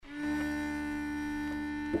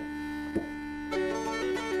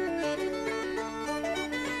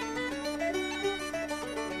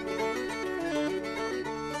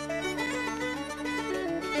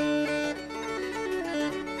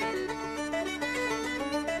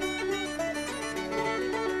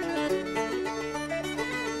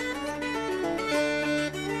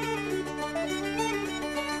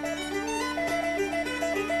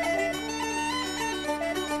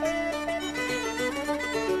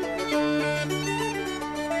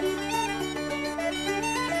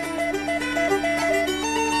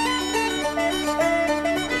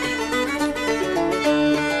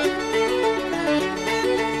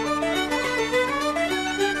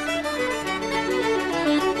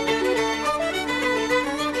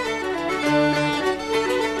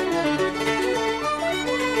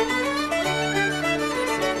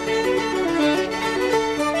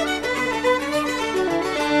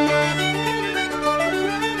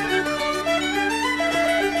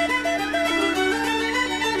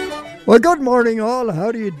Well, good morning, all.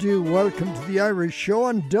 How do you do? Welcome to the Irish Show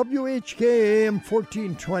on WHK AM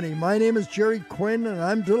 1420. My name is Gerry, Quinn, and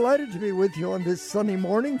I'm delighted to be with you on this sunny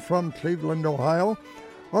morning from Cleveland, Ohio.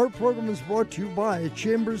 Our program is brought to you by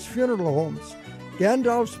Chambers Funeral Homes,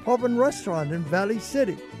 Gandalf's Pub and Restaurant in Valley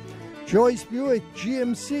City, Joyce Buick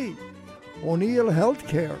GMC, O'Neill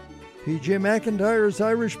Healthcare, PJ McIntyre's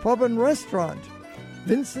Irish Pub and Restaurant,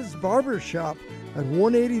 Vince's Barber Shop at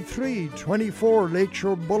 18324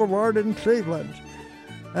 Lakeshore Boulevard in Cleveland,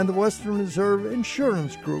 and the Western Reserve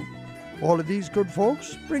Insurance Group. All of these good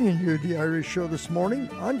folks bringing you the Irish Show this morning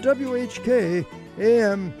on WHK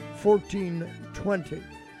AM 1420.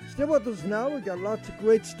 Stay with us now. We've got lots of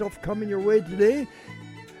great stuff coming your way today.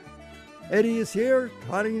 Eddie is here,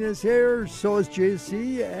 Colleen is here, so is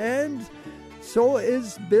JC, and so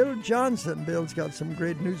is Bill Johnson. Bill's got some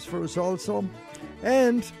great news for us also.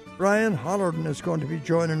 And Brian Hollerton is going to be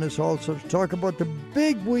joining us also to talk about the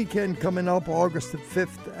big weekend coming up August the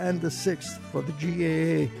 5th and the 6th for the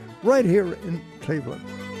GAA right here in Cleveland.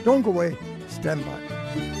 Don't go away. Stand by.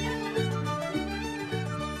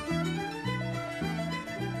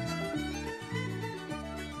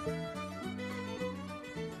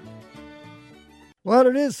 Well,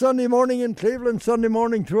 it is Sunday morning in Cleveland, Sunday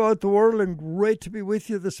morning throughout the world, and great to be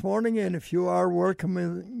with you this morning. And if you are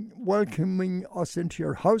welcoming us into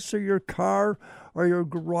your house or your car or your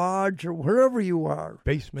garage or wherever you are,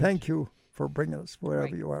 basement, thank you for bringing us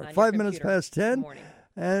wherever you are. On 5 minutes past 10.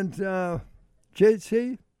 And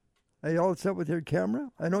JC, are you all set with your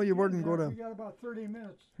camera? I know you weren't going to. We got about 30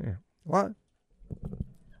 minutes. Yeah. What?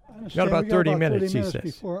 Got about 30 minutes, he says.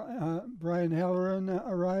 Before Brian Halloran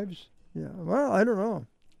arrives. Yeah, well, I don't know.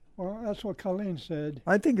 Well, that's what Colleen said.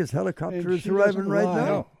 I think his helicopter And is she arriving doesn't right lie.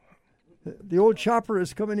 now. The old chopper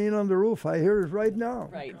is coming in on the roof. I hear it right now.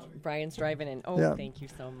 Right. Brian's driving in. Oh, Yeah. Thank you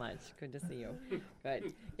so much. Good to see you.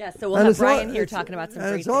 Good. Yeah, so we'll And have it's Brian here talking about some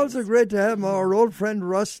and great it's also things. great to have our old friend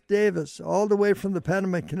Russ Davis, all the way from the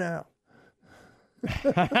Panama Canal.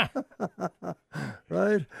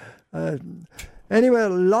 Right? Anyway, a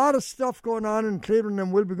lot of stuff going on in Cleveland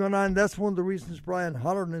and will be going on. That's one of the reasons Brian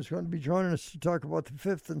Hollerton is going to be joining us to talk about the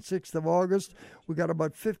 5th and 6th of August. We got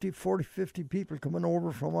about 50 people coming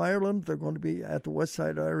over from Ireland. They're going to be at the West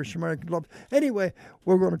Side Irish American Club. Anyway,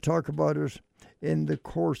 we're going to talk about it in the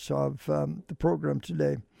course of the program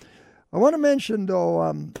today. I want to mention, though,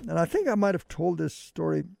 and I think I might have told this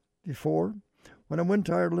story before. When I went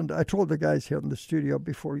to Ireland, I told the guys here in the studio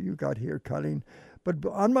before you got here, Colleen. But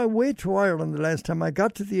on my way to Ireland the last time, I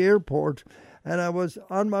got to the airport and I was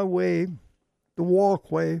on my way, the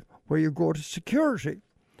walkway where you go to security.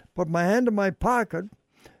 Put my hand in my pocket,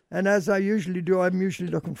 and as I usually do, I'm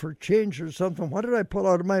usually looking for change or something. What did I pull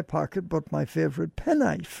out of my pocket but my favorite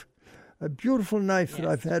penknife? A beautiful knife that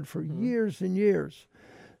I've had for years and years.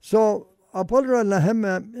 So I put it in my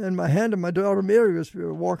hand, and my daughter Mary was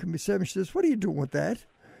walking beside me. She says, "What are you doing with that?"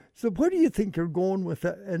 So where do you think you're going with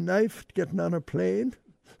a knife getting on a plane?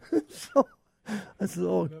 So I said,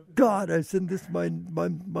 "Oh, God." I said, "This is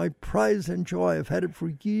my prize and joy. I've had it for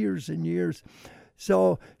years and years."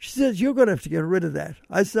 So she says, "You're going to have to get rid of that."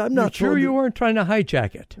 I said, "I'm not sure you weren't trying to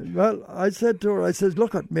hijack it?" Well, I said to her, I said,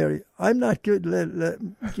 "Look at Mary, I'm not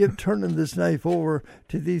turning this knife over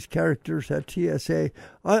to these characters at TSA.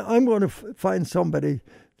 I'm going to find somebody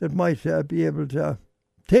that might be able to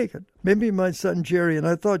take it. Maybe my son Gerry." And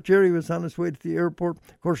I thought Gerry was on his way to the airport.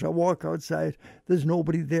 Of course, I walk outside. There's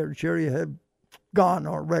nobody there. Gerry had gone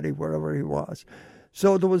already wherever he was.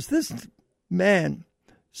 So there was this man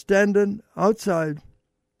standing outside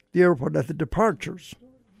the airport at the departures.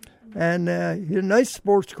 And he had a nice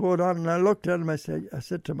sports coat on. And I looked at him. I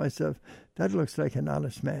said to myself, that looks like an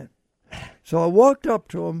honest man. So I walked up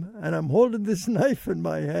to him, and I'm holding this knife in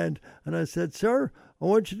my hand. And I said, "Sir,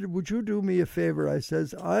 would you do me a favor?" I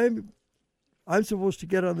says, I'm supposed to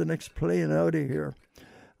get on the next plane out of here.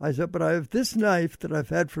 I said, "But I have this knife that I've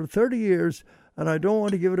had for 30 years, and I don't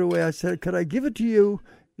want to give it away." I said, "Could I give it to you?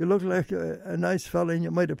 You look like a nice fella, and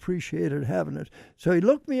you might appreciate it having it." So he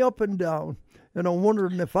looked me up and down,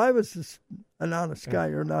 wondering if I was an honest guy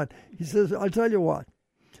or not. He says, "I'll tell you what.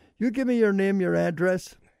 You give me your name, your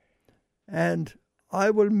address, and I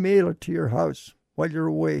will mail it to your house while you're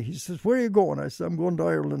away." He says, "Where are you going?" I said, "I'm going to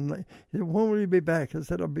Ireland." He said, "When will you be back?" I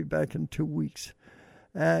said, "I'll be back in 2 weeks."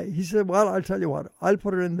 He said, "Well, I'll tell you what. I'll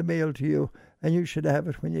put it in the mail to you, and you should have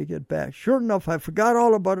it when you get back." Sure enough, I forgot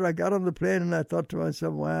all about it. I got on the plane, and I thought to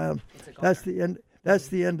myself, "Well, that's the end. That's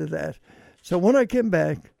the end of that." So when I came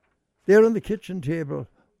back, there on the kitchen table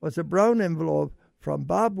was a brown envelope from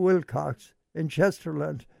Bob Wilcox in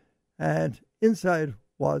Chesterland, and inside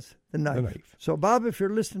was The knife. So, Bob, if you're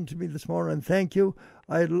listening to me this morning, thank you.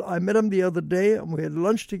 I met him the other day, and we had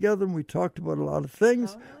lunch together, and we talked about a lot of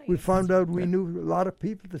things. Oh, nice. We found out we knew a lot of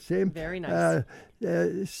people the same. Very nice.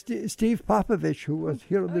 Steve Popovich, who was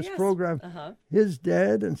here on this program, his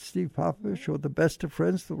dad and Steve Popovich were the best of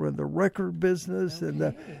friends. They were in the record business,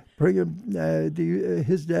 and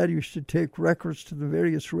his dad used to take records to the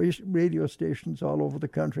various radio stations all over the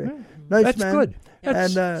country. Nice That's man. good.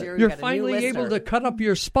 And you're finally able to cut up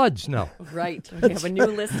your spuds now. Right. We have a new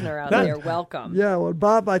listener out there. Welcome. Yeah, well,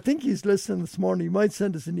 Bob, I think he's listening this morning. He might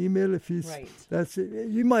send us an email if he's. Right.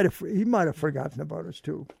 He might have forgotten about us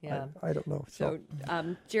too. Yeah. I don't know. So,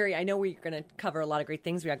 Gerry, I know we're going to cover a lot of great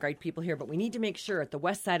things. We got great people here, but we need to make sure at the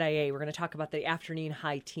West Side IA, we're going to talk about the afternoon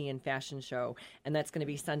high tea and fashion show, and that's going to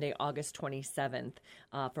be Sunday, August 27th,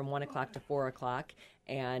 from 1 o'clock to 4 o'clock.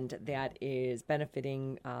 And that is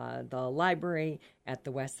benefiting the library at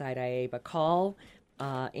the West Side IA. But call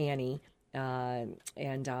Annie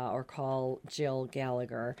or call Jill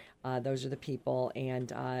Gallagher. Those are the people. And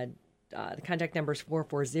the contact number is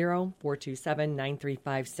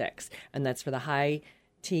 440-427-9356. And that's for the high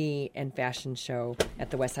tea and fashion show at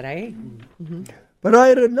the West Side IA. Mm-hmm. But I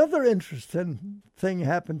had another interesting thing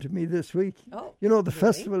happen to me this week. Oh, the really?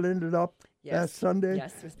 festival ended up last Sunday.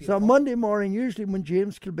 Yes, it was beautiful. So Monday morning, usually when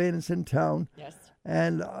James Kilbane is in town, yes,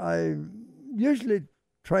 and I usually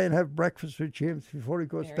try and have breakfast with James before he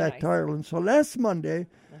goes back to Ireland. So last Monday,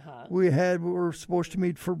 we were supposed to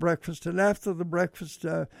meet for breakfast, and after the breakfast,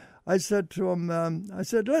 I said to him,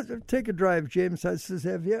 let's take a drive, James. I says,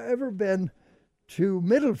 have you ever been to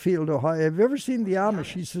Middlefield, Ohio? Have you ever seen the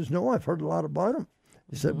Amish? He says, no, I've heard a lot about him.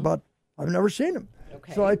 He said, but I've never seen him.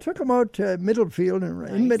 Okay. So I took him out to Middlefield,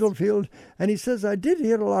 in Middlefield, and he says, I did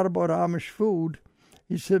hear a lot about Amish food.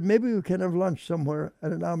 He said, maybe we can have lunch somewhere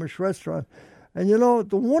at an Amish restaurant. And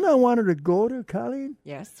the one I wanted to go to, Colleen,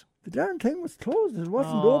 yes, the darn thing was closed. It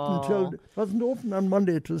wasn't open on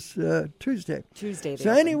Monday. It was Tuesday.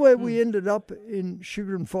 So anyway, we ended up in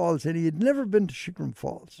Sugarland Falls, and he had never been to Sugarland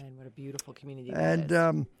Falls. And what a beautiful community and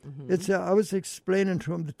that is. it's I was explaining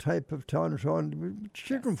to him the type of town it's on.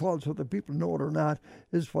 Sugarland Falls, whether people know it or not,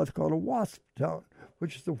 is what's called a WASP town,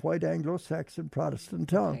 which is the white Anglo-Saxon Protestant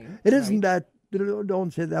town. Okay. It isn't that, they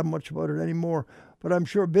don't say that much about it anymore, but I'm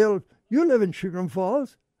sure, Bill, you live in Sugarland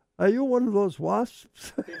Falls. Are you one of those WASPs?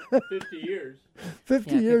 50 years.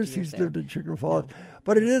 50 years he's lived in Sugarland Falls. No.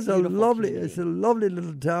 But it is a lovely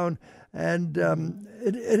little town, and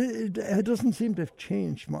it doesn't seem to have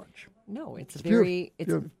changed much. No, it's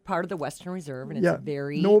part of the Western Reserve, and it's a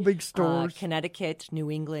very no big stores. Connecticut,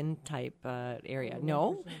 New England type area.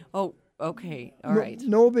 No? Oh, okay. All right.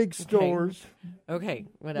 No big stores. Okay,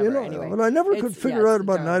 whatever. Anyway. But I never could figure out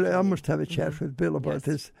about it. I must have a chat with Bill about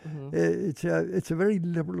this. It's a very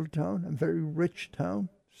liberal town, a very rich town,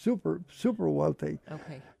 super, super wealthy.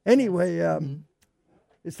 Okay. Anyway,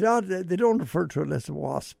 it's not, they don't refer to it as a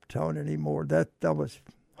WASP town anymore. That was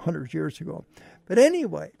 100 years ago. But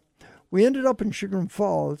anyway, we ended up in Sugarland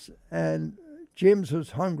Falls, and James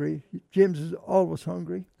was hungry. James is always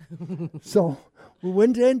hungry. So we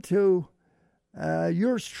went into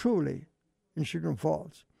Yours Truly in Sugarland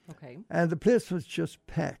Falls. Okay. And the place was just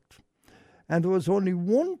packed. And there was only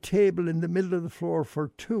one table in the middle of the floor for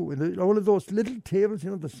two. And one of those little tables,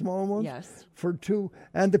 the small ones? Yes. For two.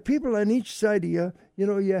 And the people on each side of you,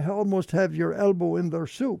 you almost have your elbow in their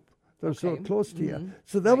soup. They're so close to you.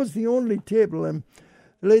 So that was the only table. And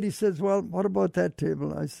the lady says, well, what about that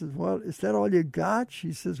table? I said, well, is that all you got?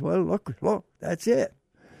 She says, well, look, that's it.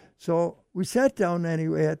 So we sat down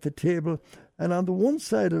anyway at the table, and on the one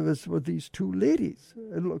side of us were these two ladies.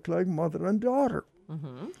 It looked like mother and daughter.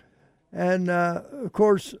 Mm-hmm. And, of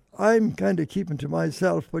course, I'm kind of keeping to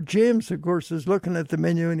myself. But James, of course, is looking at the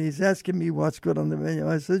menu, and he's asking me what's good on the menu.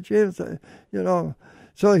 I said, James,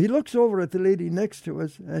 So he looks over at the lady next to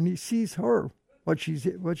us, and he sees her, what she's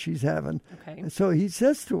having. Okay. And so he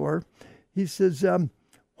says to her, he says,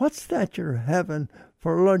 what's that you're having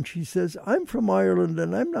for lunch? He says, I'm from Ireland,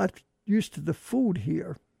 and I'm not used to the food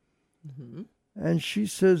here. Mm-hmm. And she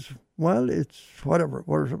says, well, it's whatever it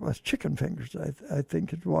was, chicken fingers, I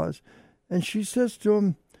think it was. And she says to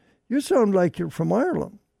him, you sound like you're from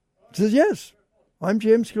Ireland. He says, yes, I'm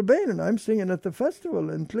James Kilbane, and I'm singing at the festival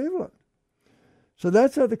in Cleveland. So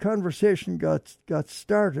that's how the conversation got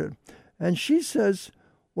started. And she says,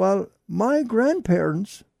 well, my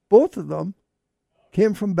grandparents, both of them,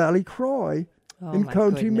 came from Ballycroy in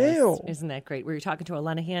County Mayo. Isn't that great? Were you talking to a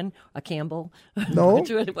Lenahan, a Campbell? No.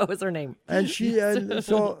 What was her name? And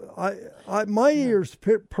so my ears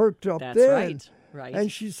perked up. That's then. Right.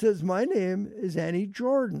 And she says, my name is Annie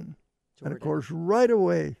Jordan. And of course, right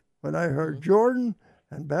away, when I heard Jordan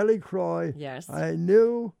and Ballycroy. Yes. I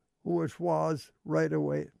knew who it was right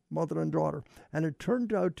away, mother and daughter. And it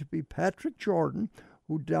turned out to be Patrick Jordan,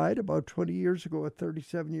 who died about 20 years ago at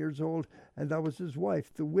 37 years old, and that was his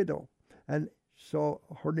wife, the widow. And so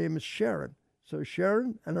her name is Sharon. So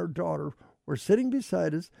Sharon and her daughter were sitting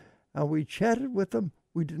beside us, and we chatted with them.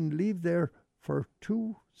 We didn't leave there for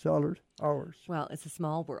 2 solid hours. Well, it's a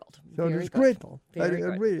small world. So Very it was great.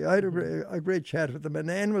 Very I had a great chat with them.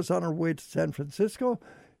 And Anne was on her way to San Francisco.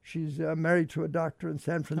 She's married to a doctor in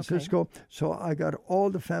San Francisco. Okay. So I got all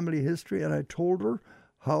the family history, and I told her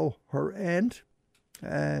how her aunt,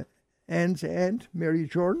 Anne's aunt, Mary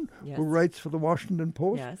Jordan, who writes for the Washington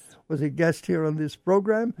Post, was a guest here on this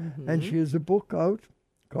program. And she has a book out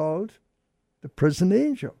called The Prison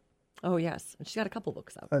Angel. Oh, yes. And she's got a couple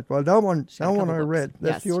books out. Well, that one I read.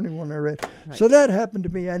 That's the only one I read. Right. So that happened to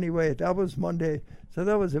me anyway. That was Monday. So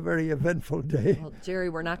that was a very eventful day. Well, Gerry,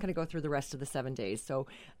 we're not going to go through the rest of the 7 days. So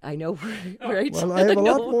I know we're Well, I have a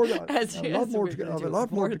lot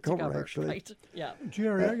more to cover, actually. Right. Yeah.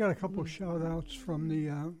 Gerry, I got a couple of shout-outs from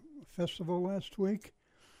the festival last week.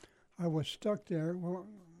 I was stuck there. Well,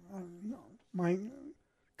 my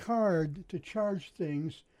card to charge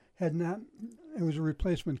things had not, it was a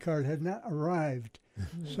replacement card, had not arrived.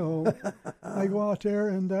 So I go out there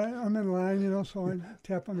and I'm in line, so I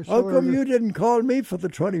tap on the shoulder. How come you didn't call me for the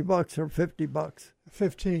 $20 or $50?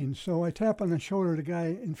 15. So I tap on the shoulder of the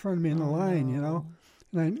guy in front of me in the line, and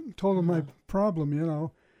I told him my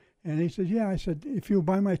problem, and he said, yeah. I said, if you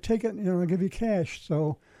buy my ticket, I'll give you cash.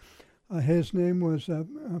 So his name was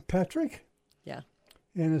Patrick. Yeah.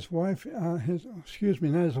 And his wife, his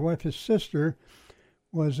sister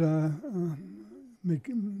was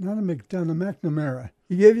McNamara.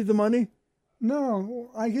 He gave you the money?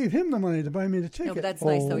 No, I gave him the money to buy me the ticket. No, but that's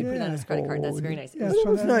nice, though. He put it on his credit card. That's very nice. Yeah, it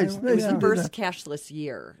was nice. It was the first cashless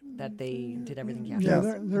year that they did everything cashless.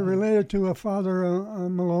 Yeah, they're related to a Father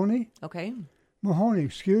Maloney. Okay. Mahoney,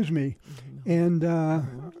 excuse me. And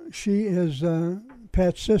she is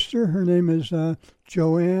Pat's sister. Her name is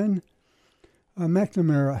Joanne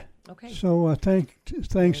McNamara. Okay. So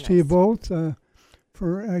thanks to you both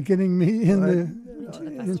for getting me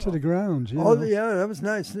into the grounds. Yeah, that was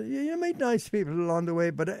nice. You meet nice people along the way.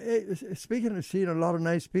 But speaking of seeing a lot of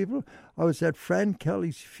nice people, I was at Fran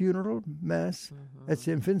Kelly's funeral mass at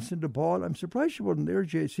St. Vincent de Paul. I'm surprised you wasn't there,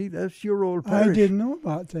 JC. That's your old parish. I didn't know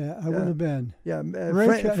about that. I would have been. Yeah,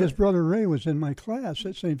 his brother Ray was in my class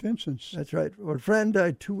at St. Vincent's. That's right. Well, Fran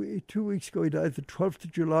died 2 weeks ago. He died the 12th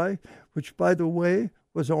of July, which, by the way,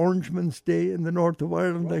 was Orangeman's Day in the north of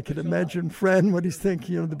Ireland. I could imagine Fran what he's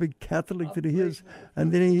thinking, the big Catholic that he is,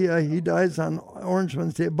 and then he dies on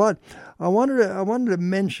Orangeman's Day. But I wanted to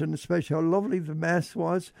mention, especially how lovely the mass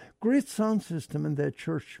was. Great sound system in that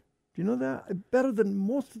church. Do you know that? Better than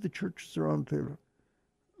most of the churches around Cleveland.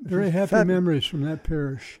 Very happy memories from that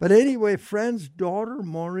parish. But anyway, Fran's daughter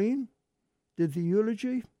Maureen did the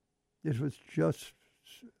eulogy. It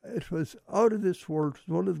was out of this world. It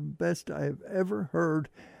was one of the best I have ever heard.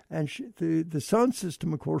 And the sound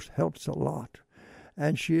system, of course, helps a lot.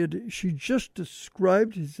 And she just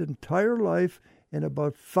described his entire life in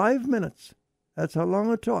about 5 minutes. That's how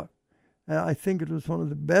long it took. And I think it was one of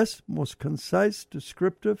the best, most concise,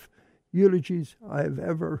 descriptive eulogies I have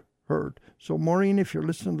ever heard. So, Maureen, if you're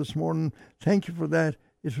listening this morning, thank you for that.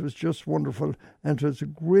 It was just wonderful. And it was a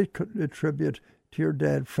great tribute to your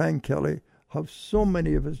dad, Frank Kelly. How so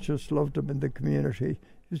many of us just loved him in the community.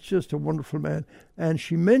 He's just a wonderful man. And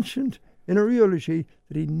she mentioned in her eulogy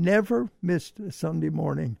that he never missed a Sunday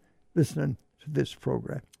morning listening to this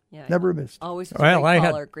program. Yeah, never missed. Always was a great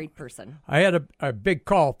caller, great person. I had a big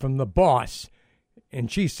call from the boss,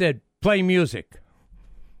 and she said, play music.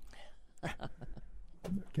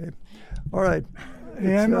 Okay. All right.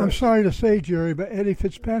 Hey, I'm sorry to say, Gerry, but Eddie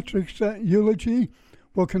Fitzpatrick's eulogy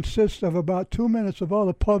will consist of about 2 minutes of all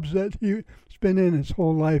the pubs that he's been in his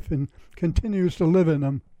whole life and continues to live in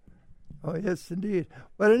them. Oh, yes, indeed.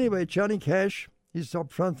 Well, anyway, Johnny Cash, he's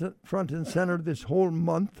up front and center this whole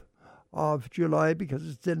month of July because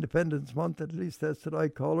it's Independence Month. At least that's what I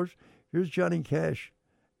call it. Here's Johnny Cash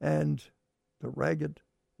and the Ragged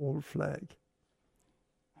Old Flag.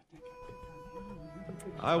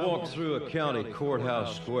 I walked through a county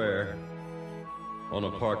courthouse square. On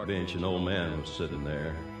a park bench, an old man was sitting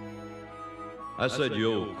there. I said,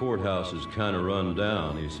 "Your old courthouse is kind of run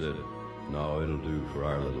down." He said, "No, it'll do for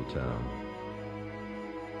our little town."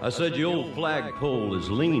 I said, "Your old flagpole is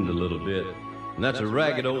leaned a little bit, and that's a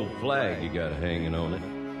ragged old flag you got hanging on it."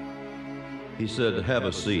 He said, "Have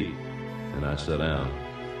a seat," and I sat down.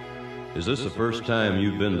 "Is this the first time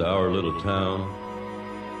you've been to our little town?"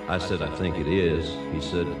 I said, "I think it is." He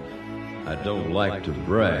said, I don't like to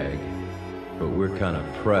brag, but we're kind of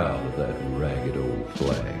proud of that ragged old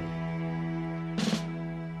flag.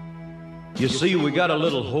 You see, we got a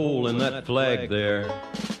little hole in that flag there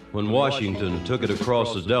when Washington took it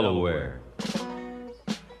across the Delaware.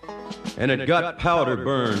 And it got powder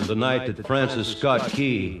burned the night that Francis Scott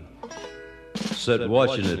Key sat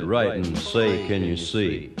watching it write and say, "Can you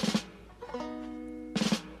see?"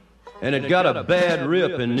 And it got a bad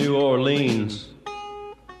rip in New Orleans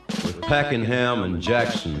with Pakenham and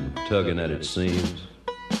Jackson tugging at its seams.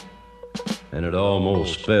 And it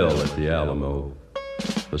almost fell at the Alamo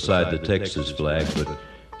beside the Texas flag, but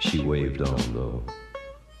she waved on, though.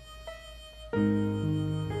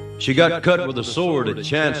 She got cut with a sword at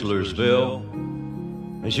Chancellorsville,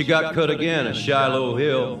 and she got cut again at Shiloh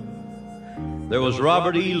Hill. There was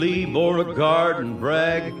Robert E. Lee, Beauregard, and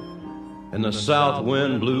Bragg, and the south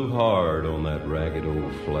wind blew hard on that ragged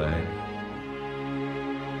old flag.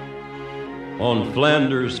 On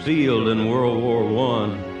Flanders Field in World War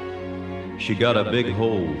I, she got a big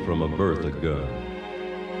hole from a Bertha gun.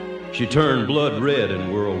 She turned blood red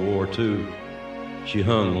in World War II. She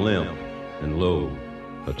hung limp and low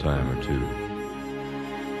a time or two.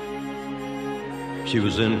 She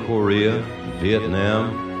was in Korea,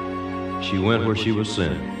 Vietnam. She went where she was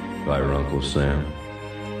sent by her Uncle Sam.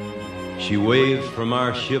 She waved from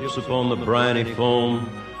our ships upon the briny foam,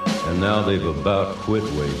 and now they've about quit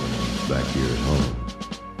waving back here at home.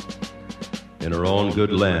 In her own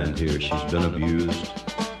good land here, she's been abused.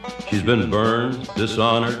 She's been burned,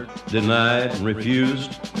 dishonored, denied, and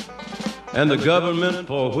refused. And the government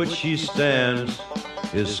for which she stands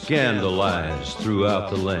is scandalized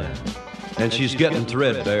throughout the land. And she's getting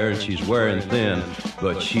threadbare and she's wearing thin,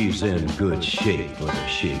 but she's in good shape for the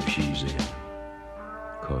shape she's in.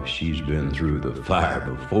 'Cause she's been through the fire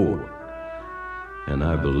before, and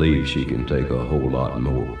I believe she can take a whole lot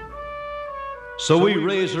more. So we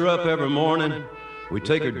raise her up every morning, we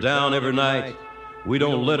take her down every night, we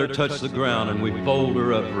don't let her touch the ground, and we fold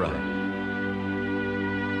her up right.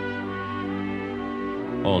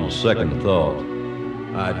 On second thought,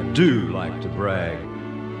 I do like to brag,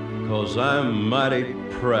 'cause I'm mighty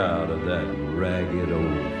proud of that ragged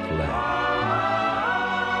old flag.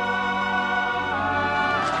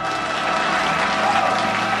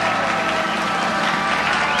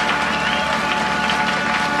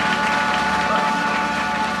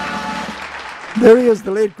 There he is,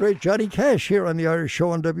 the late, great Johnny Cash, here on the Irish Show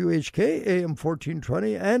on WHK, AM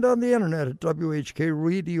 1420, and on the internet at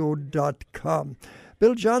WHKradio.com.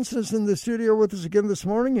 Bill Johnson is in the studio with us again this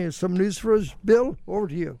morning. He has some news for us. Bill, over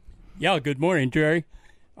to you. Yeah, good morning, Gerry.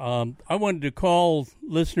 I wanted to call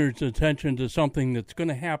listeners' attention to something that's going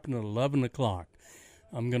to happen at 11 o'clock.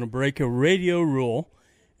 I'm going to break a radio rule,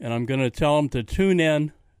 and I'm going to tell them to tune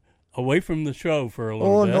in away from the show for a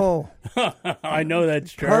little bit. Oh, no. I know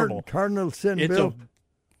that's terrible. Cardinal sin, Bill.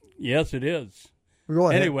 Yes, it is. Go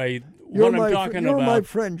ahead. Anyway, what I'm talking about... You're my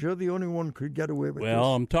friend. You're the only one who could get away with this.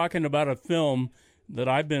 Well, I'm talking about a film that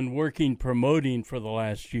I've been promoting for the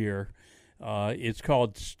last year. It's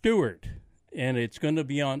called Stewart, and it's going to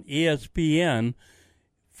be on ESPN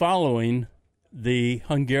following the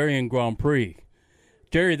Hungarian Grand Prix.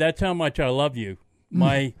 Gerry, that's how much I love you.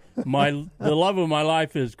 The love of my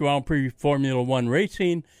life is Grand Prix Formula One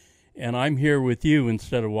racing, and I'm here with you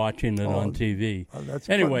instead of watching it on TV. That's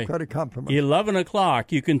anyway, quite a compliment. 11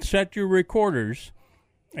 o'clock, you can set your recorders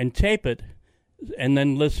and tape it, and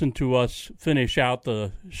then listen to us finish out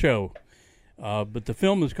the show. But the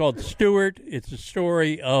film is called Stewart. It's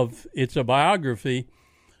a biography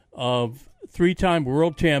of three-time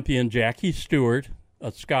world champion Jackie Stewart,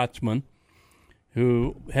 a Scotsman,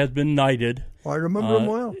 who has been knighted. I remember him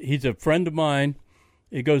well. He's a friend of mine.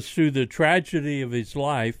 It goes through the tragedy of his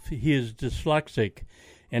life. He is dyslexic.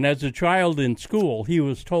 And as a child in school, he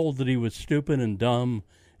was told that he was stupid and dumb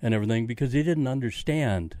and everything because he didn't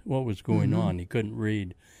understand what was going on. He couldn't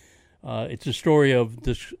read. It's a story of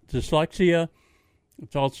dyslexia.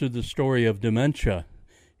 It's also the story of dementia.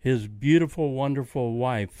 His beautiful, wonderful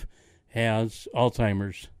wife has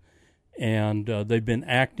Alzheimer's, and they've been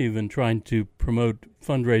active in trying to promote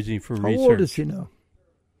fundraising for research. How old is he now?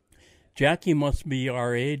 Jackie must be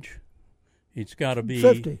our age. He's got to be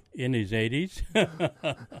 50. In his 80s.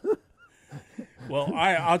 Well,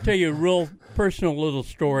 I'll tell you a real personal little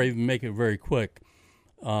story and make it very quick.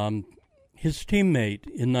 His teammate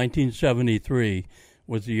in 1973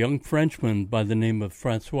 was a young Frenchman by the name of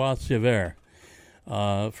Francois Sever.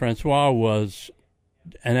 Francois was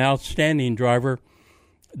an outstanding driver.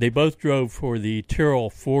 They both drove for the Tyrrell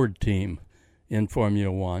Ford team in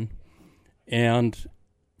Formula One. And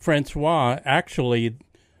Francois actually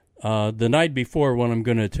The night before, what I'm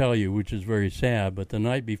going to tell you, which is very sad, but the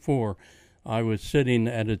night before, I was sitting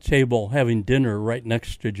at a table having dinner right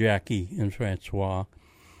next to Jackie and Francois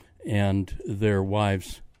and their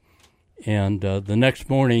wives. And the next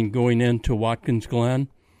morning, going into Watkins Glen,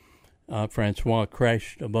 Francois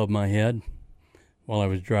crashed above my head while I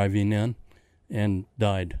was driving in and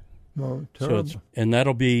died. Oh, terrible. And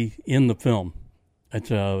that'll be in the film.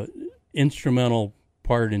 It's a instrumental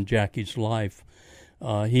part in Jackie's life.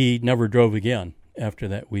 He never drove again after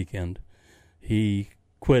that weekend. He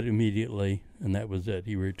quit immediately, and that was it.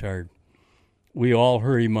 He retired. We all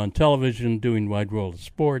heard him on television doing Wide World of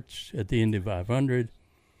Sports at the Indy 500.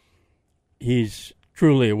 He's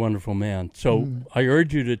truly a wonderful man. So I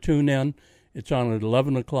urge you to tune in. It's on at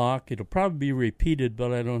 11 o'clock. It'll probably be repeated,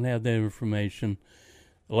 but I don't have that information.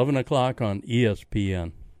 11 o'clock on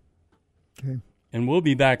ESPN. Okay. And we'll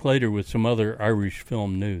be back later with some other Irish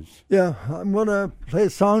film news. Yeah, I'm going to play a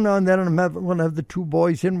song now and then, and I'm going to have the two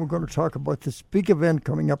boys in. We're going to talk about this big event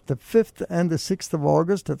coming up the 5th and the 6th of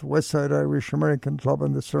August at the Westside Irish American Club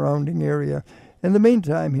and the surrounding area. In the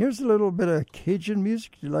meantime, here's a little bit of Cajun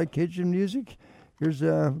music. Do you like Cajun music? Here's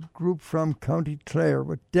a group from County Clare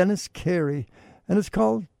with Dennis Carey, and it's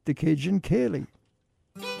called the Cajun Ceilidh.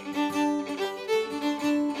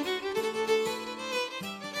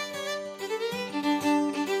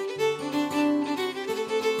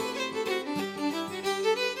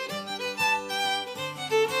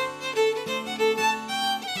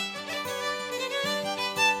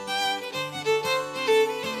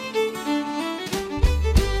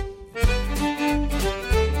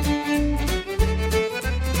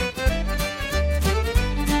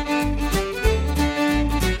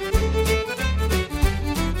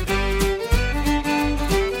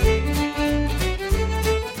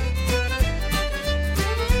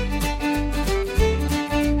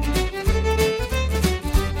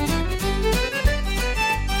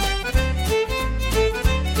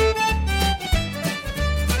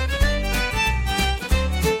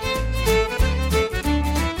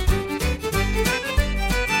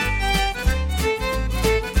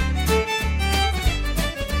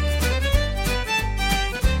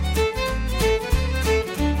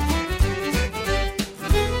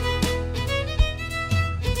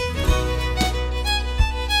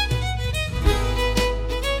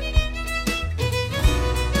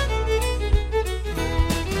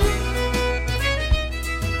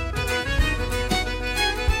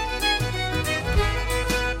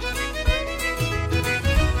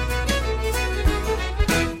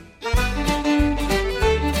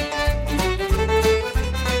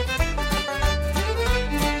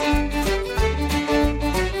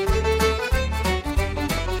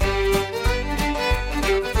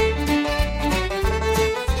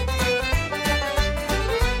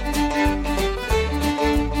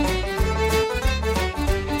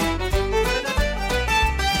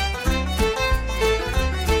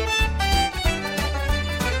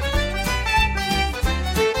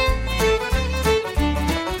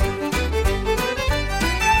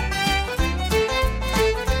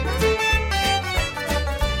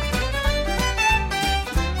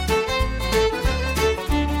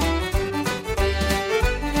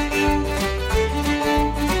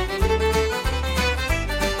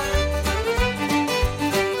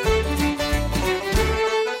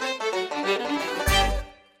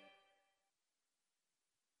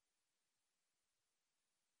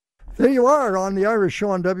 There you are on the Irish Show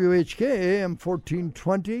on WHK, AM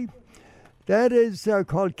 1420. That is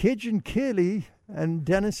called Cajun Ceilidh, and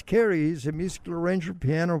Dennis Carey. He's a musical arranger,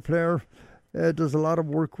 piano player, does a lot of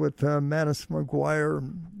work with Manus Maguire,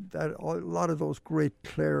 a lot of those great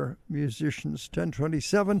Clare musicians.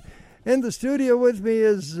 1027. In the studio with me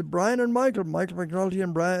is Brian and Michael McNulty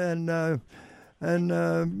and Brian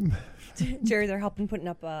and Gerry, they're helping putting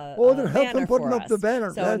up a they're banner helping putting up the banner.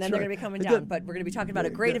 So, That's and then they're right. going to be coming down. But we're going to be talking about a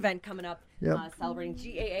great event coming up, Yep. Celebrating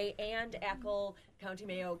GAA and ACL County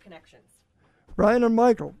Mayo connections. Brian and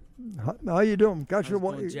Michael, how you doing? Got your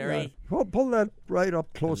going, Gerry? Pull that right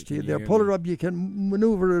up close to you Can there. you Pull hear it up. You can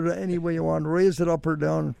maneuver it any way you want. Raise it up or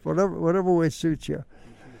down, whatever way suits you.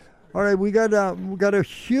 All right, we got a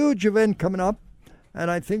huge event coming up, and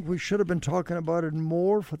I think we should have been talking about it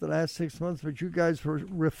more for the last 6 months, but you guys were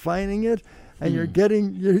refining it, and you're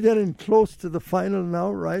getting close to the final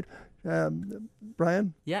now, right,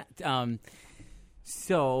 Brian? Yeah.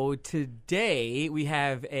 So today we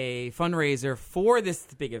have a fundraiser for this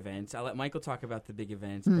big event. I'll let Michael talk about the big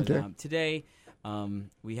event. Okay. But today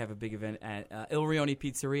we have a big event at Il Rione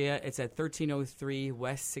Pizzeria. It's at 1303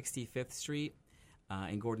 West 65th Street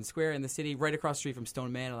in Gordon Square in the city, right across the street from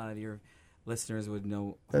Stone Man. A lot of your listeners would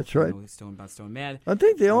know. That's right. About Stone Mad. I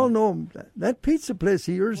think they all know him. That pizza place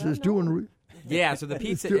of yours is doing. Yeah, so the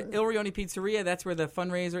pizza, Il Rione Pizzeria, that's where the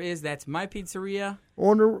fundraiser is. That's my pizzeria.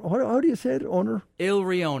 Owner, how do you say it? Owner? Il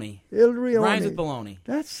Rione. Il Rione. Rhymes with bologna.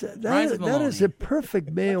 That is a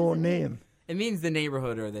perfect Mayo name. It means the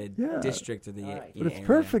neighborhood or the district or the But it's area.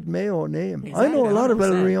 perfect Mayo name. Exactly, I know a lot of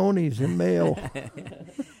El 100%. Riones in Mayo.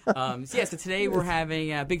 So today we're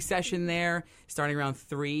having a big session there, starting around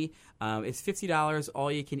 3. It's $50,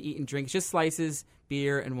 all you can eat and drink. It's just slices,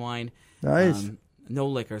 beer, and wine. Nice. No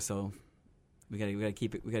liquor, so we gotta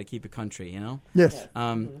keep it country, you know. Yes.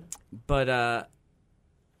 But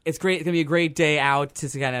it's great. It's gonna be a great day out to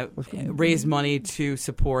kind of raise money to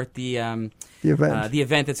support the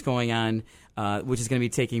event that's going on, which is going to be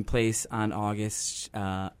taking place on August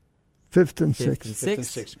 5th and 6th. 5th and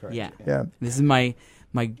 6th, correct. Yeah. This is my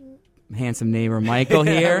handsome neighbor Michael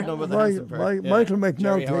here. Michael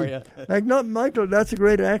McNulty. Gerry, how are you? Michael, that's a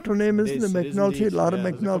great Ackle name, isn't it? It is McNulty. indeed. A lot of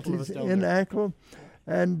Yeah, there's a couple of McNultys us down in there. Ackle.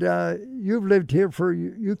 And you've lived here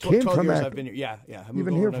you came 12 from years Ackle. I've been here. Yeah. I You've moved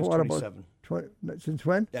been over here when I for was what, 27. Since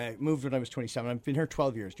when? I moved when I was 27. I've been here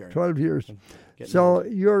 12 years, Gerry. 12 years. Getting So old.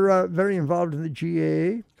 you're very involved in the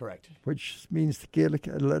GAA, Correct. which means the Gaelic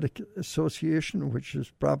Athletic Association, which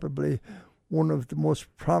is probably one of the most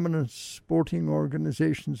prominent sporting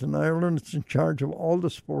organisations in Ireland. It's in charge of all the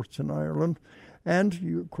sports in Ireland.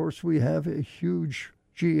 And, of course, we have a huge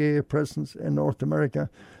GAA presence in North America.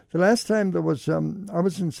 The last time there was, I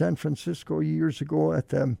was in San Francisco years ago at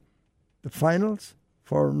the finals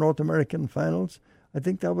for North American finals. I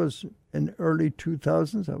think that was in early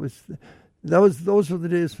 2000s. Those were the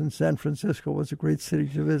days when San Francisco was a great city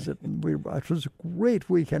to visit, and it was a great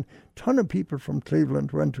weekend. A ton of people from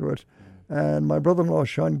Cleveland went to it, and my brother-in-law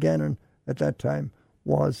Sean Gannon at that time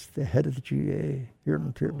was the head of the GAA here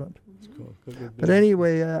in Cleveland. That's cool. Good. But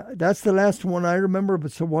anyway, that's the last one I remember.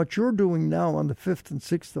 But so what you're doing now on the 5th and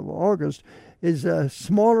 6th of August is a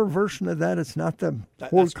smaller version of that. It's not the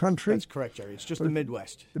whole country. That's correct, Gerry. It's just the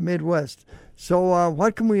Midwest. The Midwest. So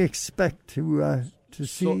what can we expect to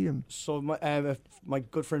see? So my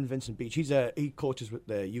good friend Vincent Beach, he coaches with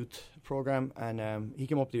the youth program, and he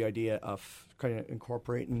came up with the idea of kind of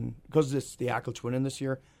incorporating, because it's the Ackle Twinning this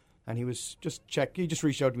year. And he was he just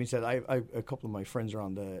reached out to me and said, a couple of my friends are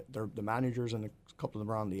on they're the managers, and a couple of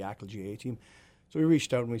them are on the Ackle GA team. So we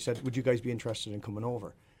reached out and we said, would you guys be interested in coming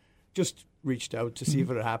over? Just reached out to see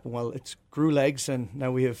if it would happen. Well, it grew legs, and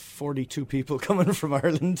now we have 42 people coming from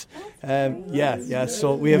Ireland.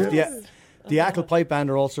 So we have the Ackle Pipe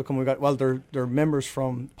Band are also coming. They're members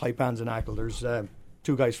from pipe bands in Ackle. There's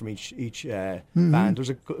 2 guys from each band.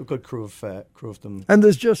 There's a good crew of them. And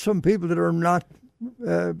there's just some people that are not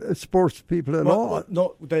sports people at all.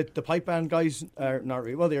 No, the pipe band guys are not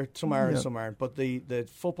really. Well, some are and some aren't. But the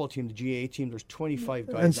football team, the GA team, there's 25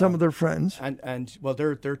 guys. And some now. of their friends. And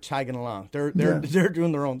they're tagging along. They're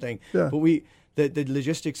doing their own thing. Yeah. But the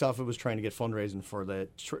logistics of it was trying to get fundraising for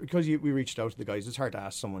because we reached out to the guys. It's hard to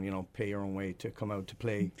ask someone, pay your own way to come out to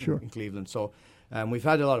play in Cleveland. So we've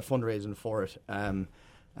had a lot of fundraising for it.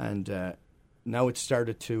 Now it's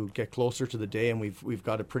started to get closer to the day, and we've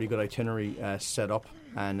got a pretty good itinerary set up.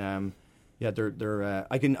 And I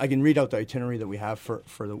can read out the itinerary that we have for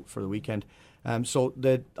the weekend. So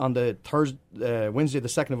on the Wednesday, the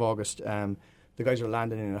 2nd of August, the guys are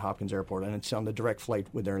landing in at Hopkins Airport, and it's on the direct flight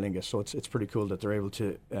with Aer Lingus. So it's pretty cool that they're able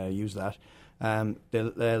to use that.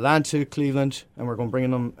 They'll land to Cleveland, and we're going to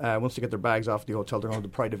bring them once they get their bags off the hotel. They're going to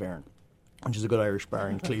the Pride of Erin, which is a good Irish bar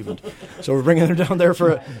in Cleveland. So we're bringing them down there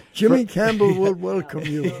for Jimmy Campbell will welcome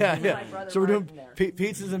you. Yeah. So we're doing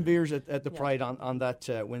pizzas and beers at the Pride on that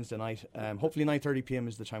Wednesday night. Hopefully 9:30 p.m.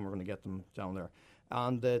 is the time we're going to get them down there.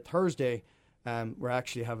 On the Thursday, we're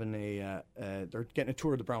actually having they're getting a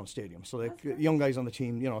tour of the Browns Stadium. So the young guys on the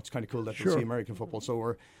team, it's kind of cool that they see American football. So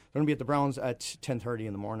we're going to be at the Browns at 10:30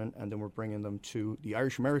 in the morning, and then we're bringing them to the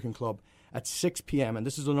Irish American Club at 6 p.m. And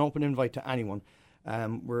this is an open invite to anyone.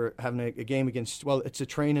 We're having a game against, it's a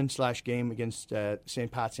training/game against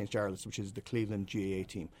St. Pat St. Jarlath's, which is the Cleveland GAA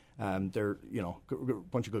team. They're, a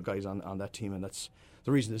bunch of good guys on that team, and that's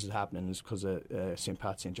the reason this is happening is because of St.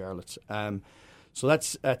 Pat St. Jarlath's. So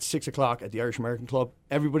that's at 6 o'clock at the Irish American Club.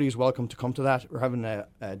 Everybody is welcome to come to that. We're having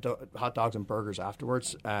hot dogs and burgers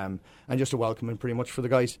afterwards, and just a welcoming pretty much for the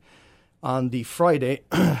guys. On the Friday,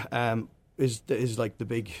 is like the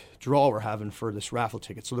big draw we're having for this raffle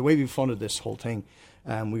ticket. So the way we funded this whole thing,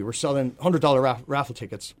 we were selling $100 raffle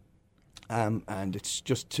tickets, and it's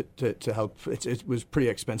just to help. It was pretty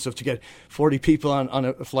expensive to get 40 people on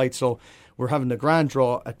a flight, so we're having the grand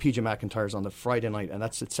draw at PJ McIntyre's on the Friday night, and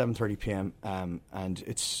that's at 7:30 p.m. And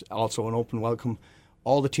it's also an open welcome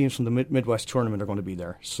all the teams from the Midwest tournament are going to be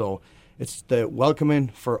there. So it's the welcoming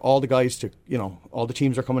for all the guys to, all the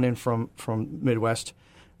teams are coming in from Midwest,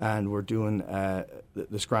 and we're doing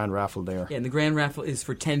this grand raffle there. Yeah, and the grand raffle is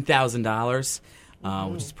for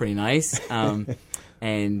 $10,000, which is pretty nice. And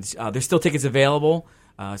there's still tickets available.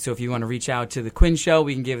 So if you want to reach out to the Quinn Show,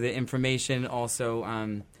 we can give the information also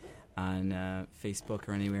on Facebook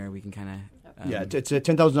or anywhere. We can kind of... it's a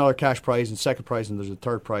 $10,000 cash prize and second prize, and there's a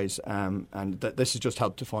third prize. And this has just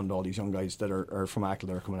helped to fund all these young guys that are from Ackle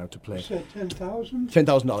that are coming out to play. You said $10,000?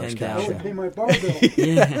 $10,000 cash. That would pay my bar bill.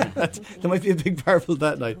 Yeah. There might be a big bar bill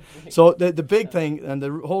that night. So the big thing, and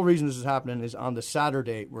the whole reason this is happening, is on the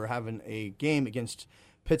Saturday we're having a game against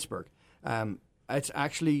Pittsburgh. It's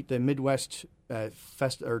actually the Midwest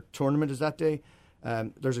tournament is that day.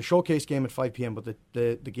 There's a showcase game at 5 p.m., but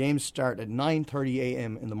the games start at 9:30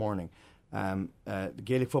 a.m. in the morning. The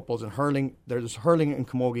Gaelic footballs and hurling. There's hurling and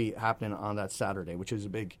camogie happening on that Saturday, which is a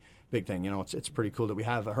big thing. It's pretty cool that we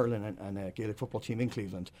have a hurling and a Gaelic football team in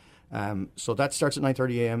Cleveland. So that starts at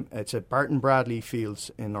 9:30 a.m. It's at Barton Bradley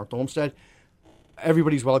Fields in North Olmsted.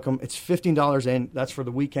 Everybody's welcome. It's $15 in. That's for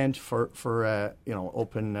the weekend for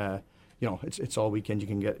open. It's all weekend. You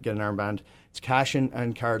can get an armband. It's cash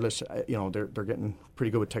and cardless. They're getting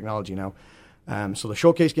pretty good with technology now. So the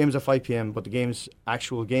showcase game is at 5 p.m., but the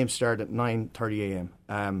actual games start at 9:30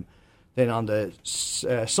 a.m. Then on the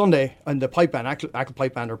Sunday, and the pipe band, Ackle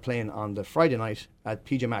Pipe Band are playing on the Friday night at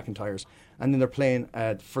PJ McIntyre's, and then they're playing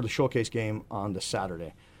for the showcase game on the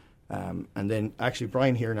Saturday. And then actually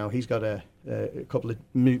Brian here now, he's got a couple of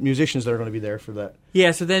musicians that are going to be there for that.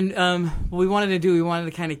 Yeah, so then what we wanted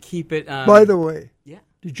to kind of keep it... By the way, yeah.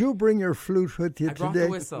 Did you bring your flute with you I today? brought the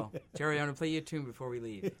whistle. Gerry, I'm going to play you a tune before we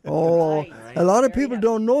leave. Oh, Right. a lot of people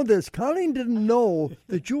don't know this. Colleen didn't know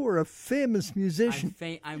that you were a famous musician.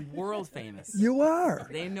 I'm world famous. You are.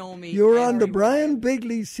 They know me. You're on the everywhere. Brian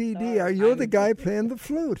Bigley CD. You're the guy playing the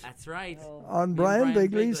flute That's right. on Brian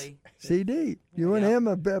Bigley's CD. You and him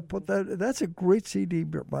put that. That's a great CD,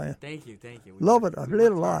 Brian. Thank you. We Love it. I've we played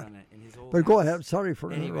a worked lot. hard on it in his old But go house. ahead. Sorry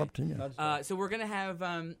for Anyway, interrupting you. So we're going to have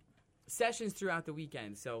sessions throughout the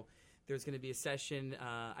weekend. So there's going to be a session.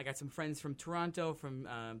 I got some friends from Toronto, from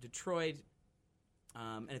Detroit,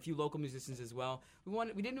 and a few local musicians as well.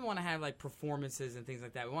 We didn't want to have like performances and things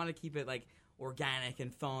like that. We wanted to keep it like organic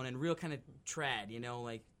and fun and real kind of trad,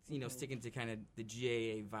 sticking to kind of the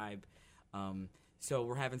GAA vibe. So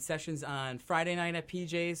we're having sessions on Friday night at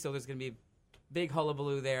PJ's. So there's going to be a big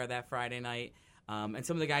hullabaloo there that Friday night. And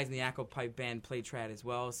some of the guys in the Ackle Pipe Band play trad as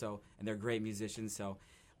well. And they're great musicians. So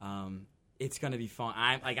it's going to be fun.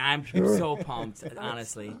 I'm so pumped,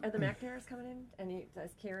 honestly. Are the McNairs coming in? And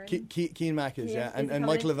is Karen? Keen Mac is, yeah, Is he and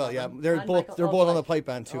Michael coming? Lavelle, yeah. They're both on the pipe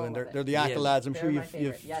band too, and they're the Ackle lads. I'm sure They're my you've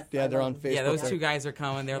favorite. Yes, yeah, I they're love on them. Facebook. Yeah, those two guys are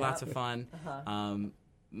coming. They're lots of fun. Uh-huh.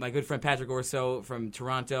 My good friend Patrick Orso from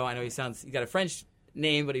Toronto. I know he got a French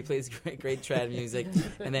name, but he plays great trad music.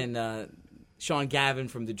 And then Sean Gavin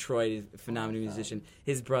from Detroit is a phenomenal musician.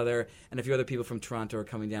 His brother and a few other people from Toronto are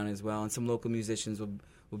coming down as well, and some local musicians will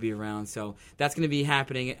be around. So that's going to be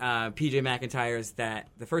happening. PJ McIntyre's the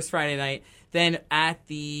first Friday night. Then at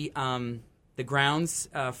the grounds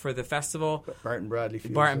for the festival, Barton Bradley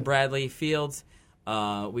Fields.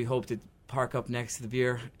 We hope to park up next to the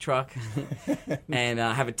beer truck and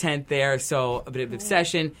have a tent there. So a bit of a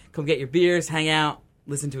session. Come get your beers, hang out,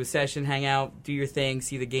 listen to a session, hang out, do your thing,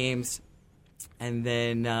 see the games, and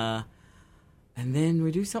then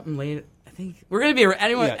we do something late. I think we're going to be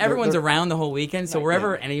everyone's around the whole weekend, so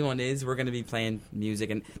wherever anyone is, we're going to be playing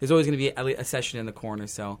music, and there's always going to be a session in the corner.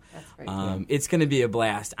 So That's great. it's going to be a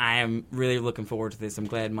blast. I am really looking forward to this. I'm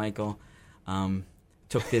glad Michael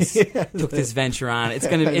took this venture on. It's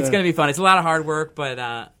gonna be fun. It's a lot of hard work, but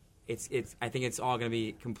I think it's all gonna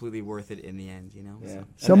be completely worth it in the end. Yeah.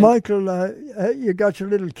 So Michael, you got your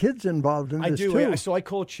little kids involved in this too. I do. So I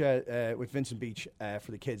coach with Vincent Beach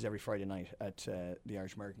for the kids every Friday night at the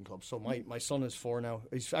Irish American Club. So my son is 4 now.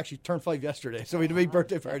 He's actually turned 5 yesterday. So we had a big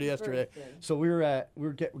birthday party yesterday. So we're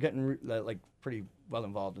getting like pretty well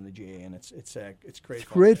involved in the GA, and it's great. It's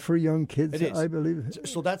great for young kids, it is. I believe.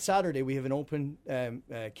 So that Saturday we have an open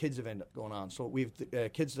kids event going on. So we have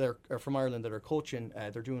kids that are from Ireland that are coaching.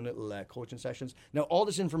 They're doing little coaching sessions. Now all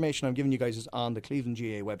this information I'm giving you guys is on the Cleveland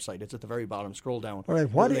GA website. It's at the very bottom. Scroll down. All right,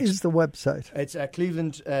 what is the website? It's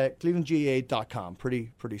clevelandga.com.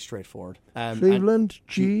 Pretty straightforward.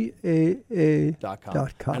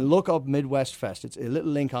 clevelandgaa.com. And look up Midwest Fest. It's a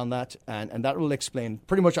little link on that, and that will explain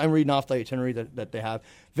pretty much. I'm reading off the itinerary that they have,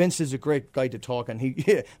 Vince is a great guy to talk, and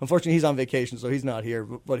he unfortunately he's on vacation, so he's not here.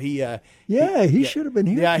 But he should have been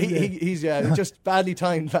here. Yeah, he's just badly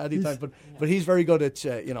timed. But he's very good at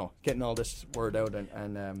getting all this word out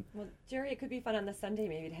and. Well, Gerry, it could be fun on the Sunday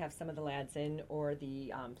maybe to have some of the lads in or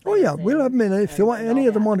the. We'll have them in if any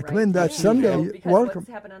of them want to come in that Sunday. Welcome. What's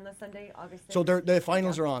happening on the Sunday, August 6th? So the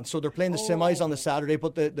finals are on. So they're playing the semis on the Saturday,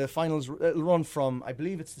 but the finals it'll run from, I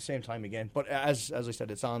believe it's the same time again. But as I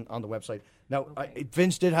said, it's on the website. Now,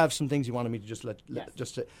 Vince did have some things he wanted me to just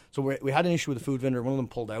so we had an issue with the food vendor. One of them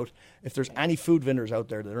pulled out. If there's any food vendors out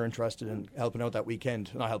there that are interested in helping out that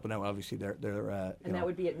weekend, not helping out, obviously they're that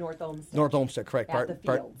would be at North Olmsted. North Olmsted, correct.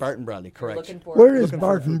 Barton Bradley, correct. Where is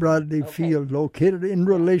Barton Bradley Field located in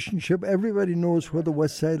relationship? Everybody knows where the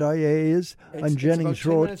West Side IA is on Jennings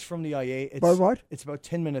Road. 10 minutes from the IA. By what? It's about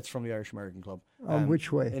 10 minutes from the Irish American Club.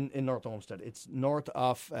 Which way? In North Olmsted. It's north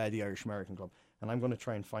of the Irish American Club. And I'm going to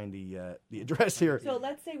try and find the address here. So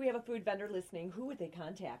let's say we have a food vendor listening. Who would they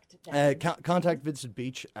contact? Contact Vincent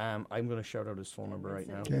Beach. I'm going to shout out his phone number right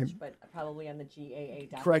now. Beach, but probably on the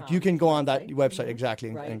GAA.com. Correct. You can go on that website exactly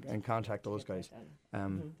and contact those guys.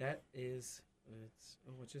 That is... it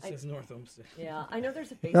just says North Olmsted. Yeah, I know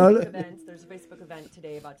there's a Facebook event. There's a Facebook event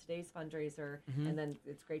today about today's fundraiser, and then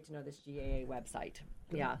it's great to know this GAA website.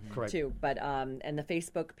 Yeah, correct. Too. But and the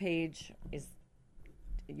Facebook page is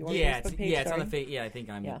your Facebook page. It's on the I think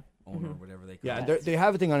I'm owner or whatever they call it. Yeah, they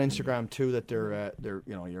have a thing on Instagram too that they're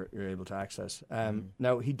you're able to access.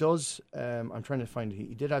 Now he does. I'm trying to find.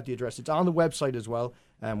 He did have the address. It's on the website as well.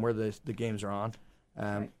 Where the games are on.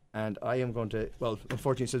 And I am going to,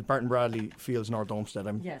 unfortunately it says Barton Bradley Fields North Olmsted.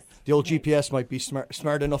 The old GPS might be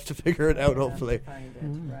smart enough to figure it out, hopefully. Find it,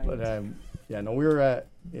 right. But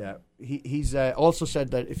he's also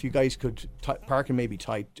said that if you guys could park and maybe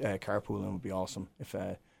tight carpooling would be awesome if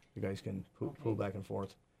you guys can pull back and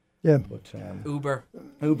forth. Yeah. But Uber,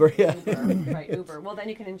 yeah. Right, Uber. Well, then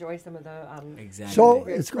you can enjoy some of the exactly. So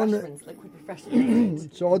it's going liquid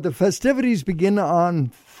refreshments. So the festivities begin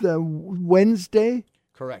on Wednesday.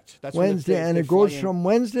 Correct. That's Wednesday, and it goes from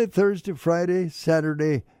Wednesday, Thursday, Friday,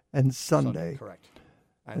 Saturday, and Sunday. Correct.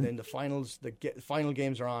 And then the finals, the final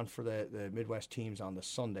games are on for the Midwest teams on the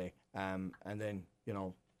Sunday. And then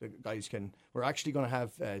the guys can. We're actually going to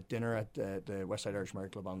have dinner at the West Side Irish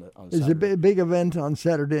American Club on the Saturday. It's a big event on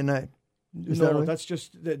Saturday night. That's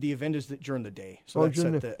just the event is during the day. So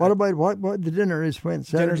what about what the dinner is when?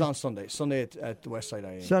 Saturday? Dinner's on Sunday. Sunday at the West Side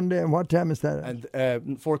IA. Sunday, and what time is that? And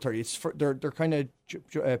 4:30. It's they're kind of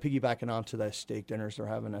piggybacking onto the steak dinners they're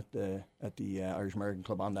having at the Irish American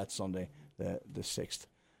Club on that Sunday, the 6th.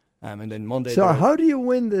 And then Monday. So how do you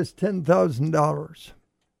win this $10,000?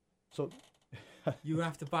 So. You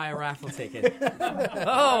have to buy a raffle ticket.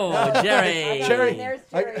 Oh, Gerry.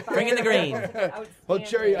 Bring in the green. Well,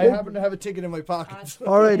 Gerry, I happen to have a ticket in my pocket.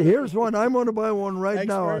 All right, here's one. I'm going to buy one right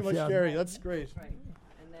now. Thanks very much, Gerry. That's great. Right.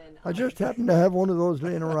 And then, I just happen to have one of those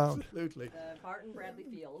laying around. Absolutely. The Barton Bradley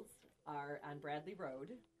Fields are on Bradley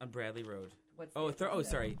Road. On Bradley Road.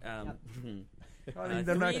 Sorry.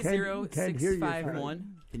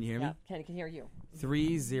 30651. Can you hear me? Yeah, can hear you.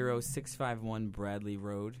 30651 Bradley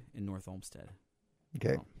Road in North Olmsted.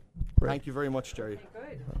 Okay. Thank you very much, Gerry.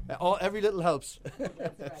 Good. Every little helps.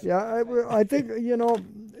 Yeah, I think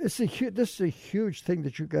this is a huge thing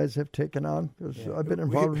that you guys have taken on, because I've been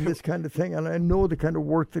involved in this kind of thing, and I know the kind of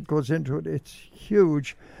work that goes into it. It's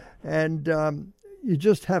huge, and you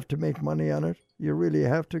just have to make money on it. You really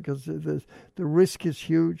have to, because the risk is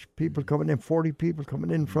huge. People coming in, 40 people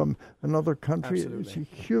coming in from another country. Absolutely. It's a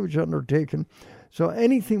huge undertaking. So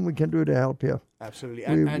anything we can do to help you, absolutely,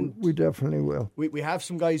 and we definitely will. We have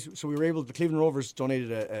some guys. So we were able. The Cleveland Rovers donated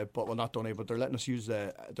not donated, but they're letting us use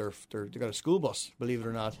they got a school bus. Believe it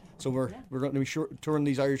or not. So we're going to be touring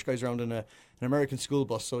these Irish guys around in an American school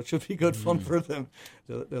bus. So it should be good fun for them.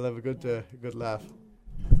 They'll have a good laugh.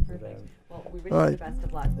 Perfect. Well, we wish you the best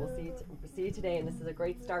of luck. We'll see you today, and this is a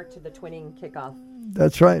great start to the twinning kickoff.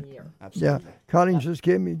 That's right. Year. Absolutely. Yeah, Colin just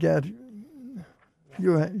gave me that.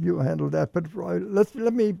 You handle that, but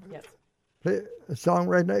let me play a song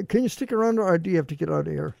right now. Can you stick around, or do you have to get out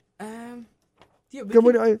of here? I'd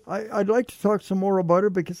like to talk some more about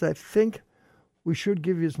it, because I think we should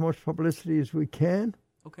give you as much publicity as we can.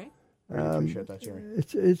 Okay. Really appreciate that, Gerry.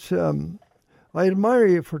 It's I admire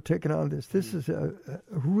you for taking on this. This is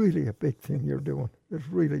really a big thing you're doing. It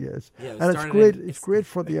really is. Yeah, and it's great. It's great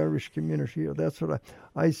for the Irish community here. That's what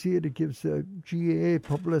I see it. It gives GAA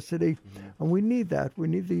publicity, and we need that. We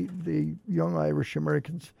need the young Irish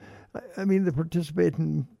Americans. I mean, they participate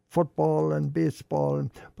in football and baseball,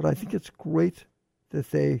 but I think it's great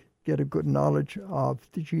that they get a good knowledge of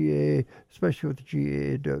the GAA, especially what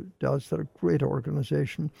the GAA does. They're a great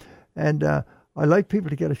organization. And I like people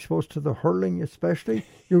to get exposed to the hurling, especially.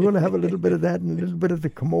 You're going to have a little bit of that and a little bit of the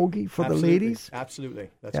camogie for the ladies. Absolutely,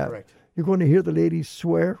 that's correct. You're going to hear the ladies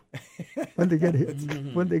swear when they get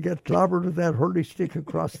clobbered with that hurley stick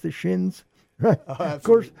across the shins. Right? Of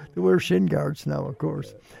course, they wear shin guards now, of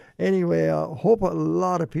course. Anyway, I hope a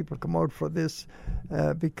lot of people come out for this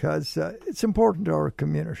because it's important to our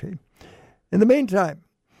community. In the meantime,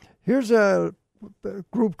 here's a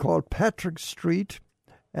group called Patrick Street,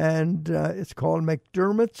 and it's called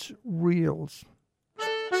McDermott's Reels.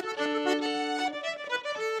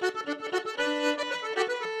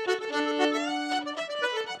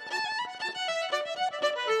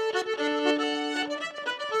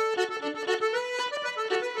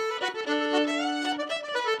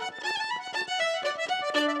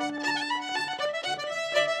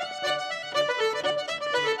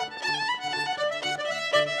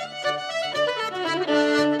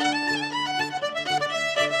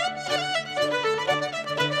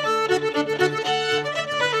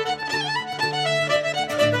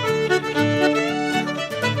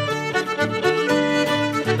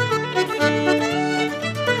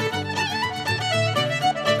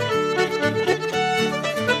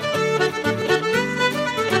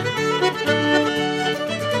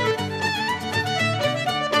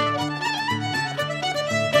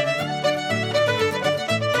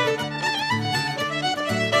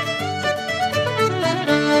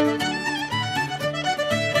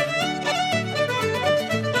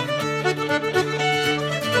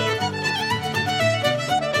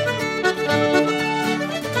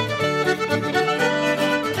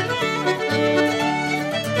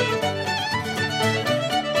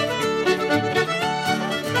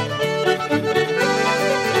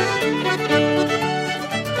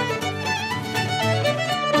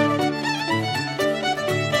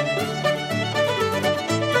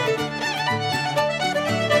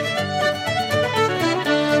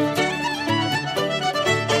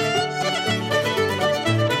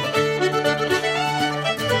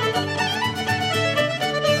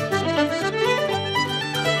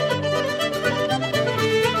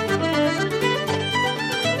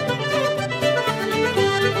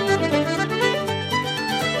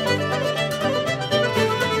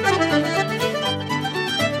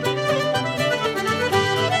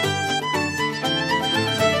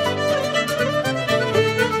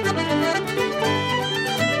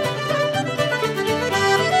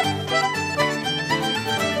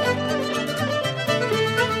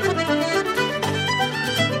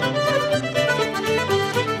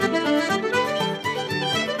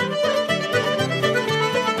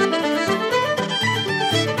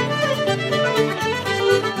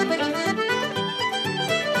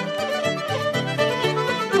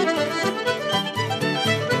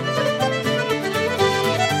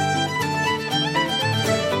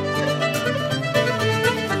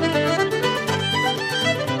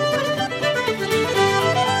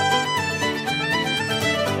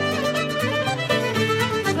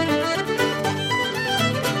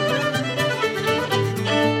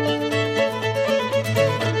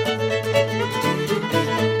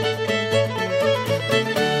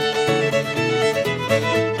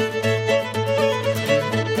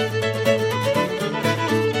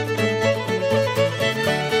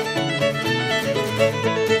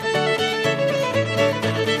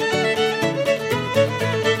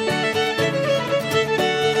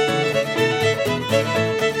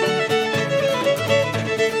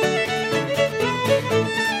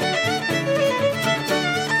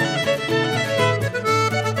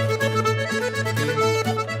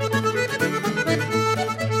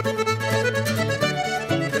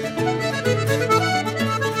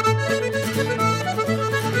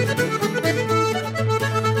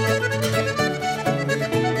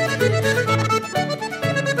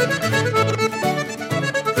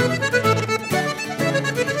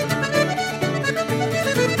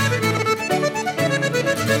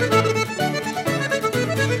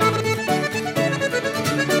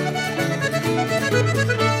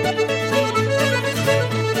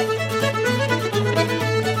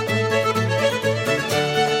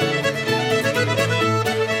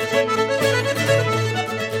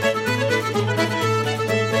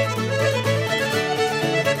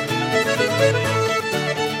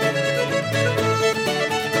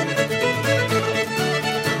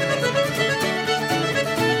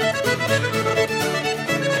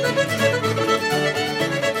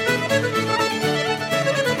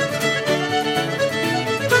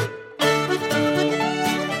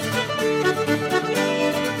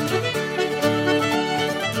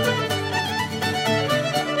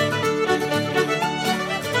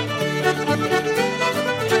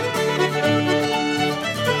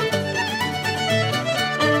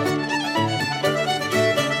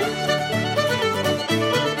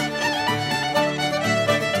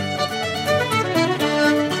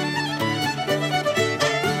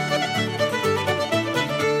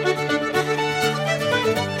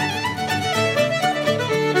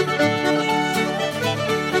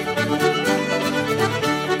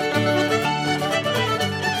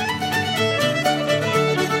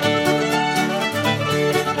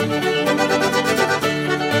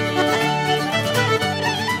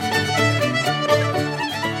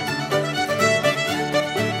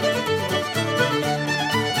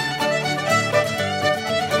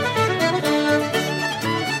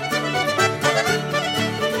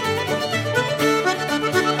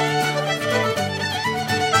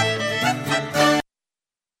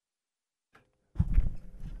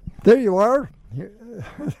 There you are.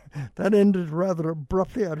 That ended rather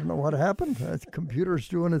abruptly. I don't know what happened. The computer's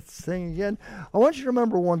doing its thing again. I want you to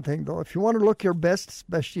remember one thing, though. If you want to look your best,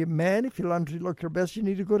 especially a man, if you want to look your best, you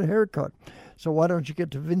need a good haircut. So why don't you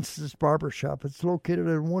get to Vince's Barber Shop? It's located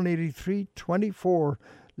at 18324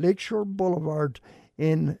 Lakeshore Boulevard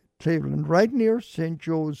in Cleveland, right near St.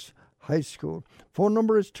 Joe's High School. Phone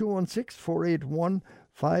number is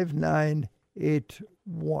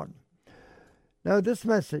 216-481-5981. Now this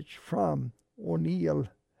message from O'Neill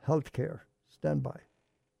Healthcare. Stand by.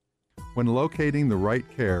 When locating the right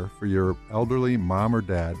care for your elderly mom or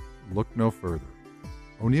dad, look no further.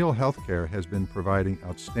 O'Neill Healthcare has been providing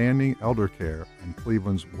outstanding elder care on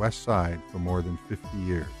Cleveland's west side for more than 50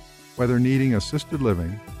 years. Whether needing assisted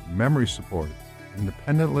living, memory support,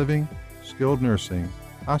 independent living, skilled nursing,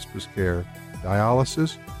 hospice care,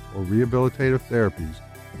 dialysis, or rehabilitative therapies,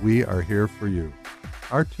 we are here for you.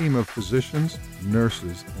 Our team of physicians,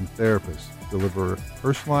 nurses, and therapists deliver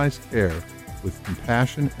personalized care with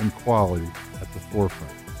compassion and quality at the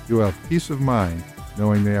forefront. You have peace of mind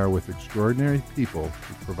knowing they are with extraordinary people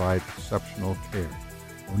who provide exceptional care.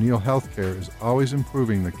 O'Neill Healthcare is always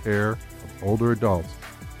improving the care of older adults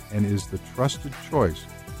and is the trusted choice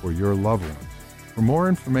for your loved ones. For more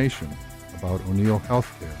information about O'Neill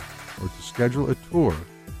Healthcare or to schedule a tour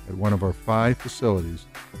at one of our 5 facilities,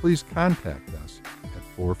 please contact us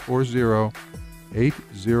at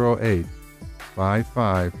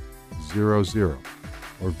 440-808-5500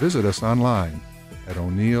 or visit us online at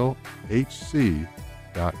o'neillhc.com.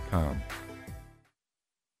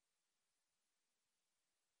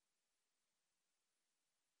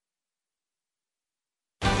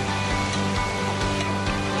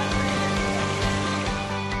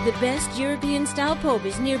 The best European-style pub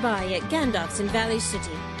is nearby at Gandalf's in Valley City.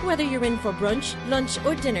 Whether you're in for brunch, lunch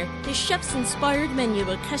or dinner, the chef's inspired menu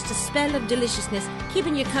will cast a spell of deliciousness,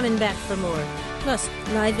 keeping you coming back for more. Plus,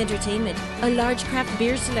 live entertainment, a large craft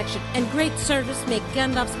beer selection and great service make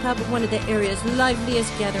Gandalf's pub one of the area's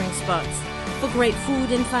liveliest gathering spots. For great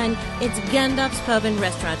food and fun, it's Gandalf's Pub and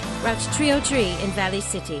Restaurant, Route 303 in Valley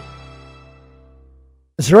City.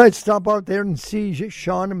 That's right. Stop out there and see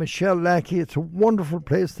Sean and Michelle Lackey. It's a wonderful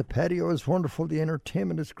place. The patio is wonderful. The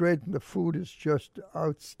entertainment is great. And the food is just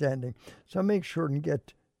outstanding. So make sure and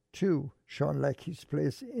get to Sean Lackey's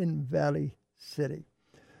place in Valley City.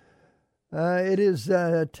 It is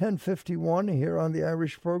 10:51 here on the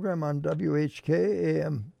Irish program on WHK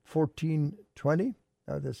AM 1420.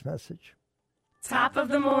 Now this message. Top of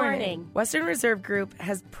the morning. Western Reserve Group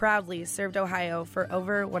has proudly served Ohio for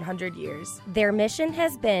over 100 years. Their mission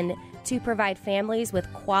has been to provide families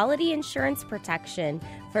with quality insurance protection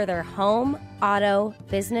for their home, auto,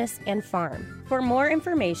 business, and farm. For more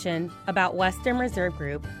information about Western Reserve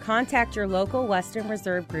Group, contact your local Western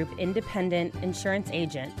Reserve Group independent insurance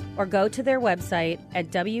agent or go to their website at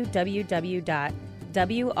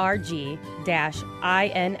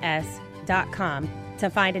www.wrg-ins.com to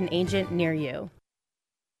find an agent near you.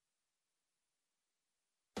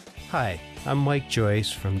 Hi, I'm Mike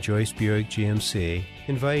Joyce from Joyce Buick GMC,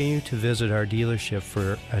 inviting you to visit our dealership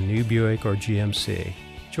for a new Buick or GMC.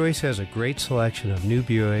 Joyce has a great selection of new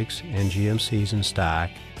Buicks and GMCs in stock,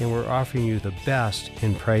 and we're offering you the best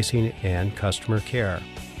in pricing and customer care.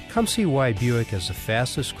 Come see why Buick is the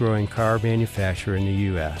fastest growing car manufacturer in the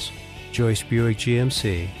U.S. Joyce Buick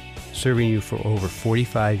GMC, serving you for over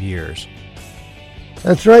 45 years.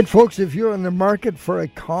 That's right, folks. If you're in the market for a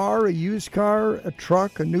car, a used car, a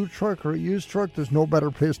truck, a new truck, or a used truck, there's no better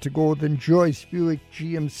place to go than Joyce Buick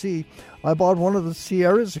GMC. I bought one of the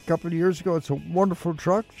Sierras a couple of years ago. It's a wonderful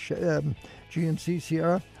truck, GMC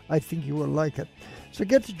Sierra. I think you will like it. So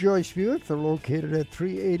get to Joyce Buick. They're located at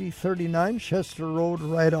 38039 Chester Road,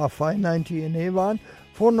 right off I-90 in Avon.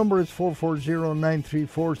 Phone number is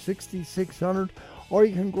 440-934-6600, or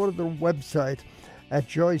you can go to their website at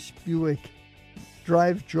Joyce Buick.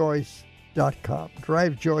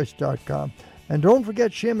 DriveJoyce.com. And don't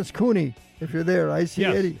forget Seamus Cooney if you're there. I see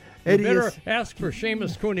yes. Eddie. You better ask for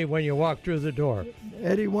Seamus Cooney when you walk through the door.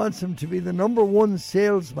 Eddie wants him to be the number one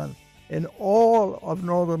salesman in all of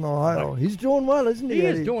Northern Ohio. He's doing well, isn't he,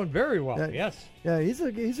 Eddie? He is doing very well, yes. Yeah, he's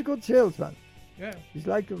a good salesman. Yeah. He's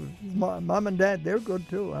like his mom and dad. They're good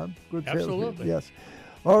too. Huh? Good salesmen. Absolutely. Yes.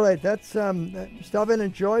 All right, that's stop in and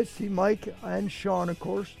enjoy. See Mike and Sean, of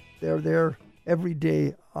course. They're there every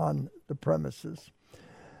day on the premises.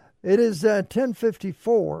 It is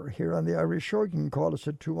 10:54 here on the Irish Show. You can call us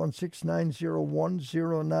at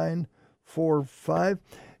 216-901-0945.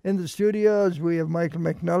 In the studios, we have Michael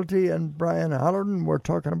McNulty and Brian Hallerton. We're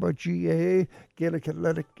talking about GAA, Gaelic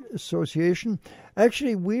Athletic Association.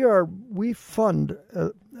 Actually, we fund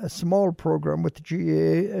a small program with the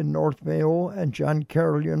GAA in North Mayo and John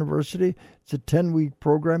Carroll University. It's a 10-week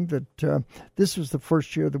program that this was the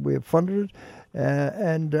first year that we have funded it,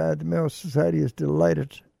 and the Mayo Society is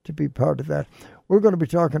delighted to be part of that. We're going to be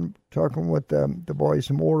talking with the boys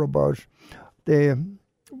more about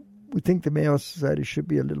we think the Mayo Society should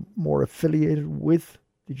be a little more affiliated with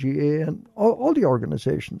the GAA and all the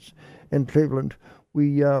organizations in Cleveland.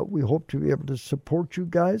 We hope to be able to support you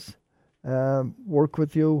guys, work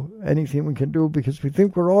with you, anything we can do, because we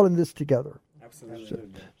think we're all in this together. Absolutely.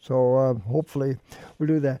 So hopefully we'll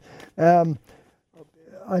do that.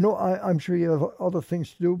 I know I'm sure you have other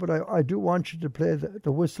things to do, but I do want you to play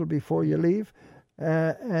the whistle before you leave.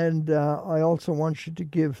 And I also want you to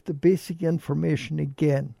give the basic information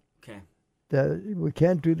again. Okay. We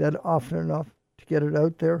can't do that often enough to get it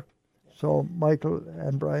out there. So, Michael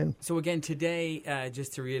and Brian. So, again, today,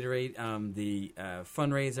 just to reiterate, the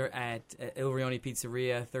fundraiser at Il Rione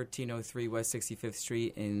Pizzeria, 1303 West 65th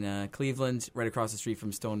Street in Cleveland, right across the street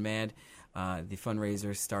from Stone Mad. The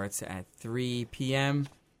fundraiser starts at 3 p.m.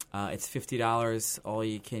 It's $50, all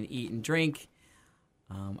you can eat and drink.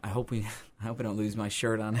 I hope I don't lose my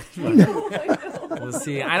shirt on it. We'll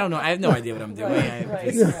see. I don't know. I have no idea what I'm doing.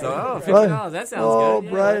 $50. That sounds good. Oh, Yeah,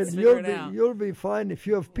 Brian, you'll be fine. If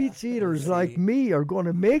you have pizza eaters like me, are going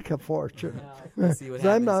to make a fortune. We'll see what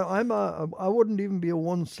happens. I wouldn't even be a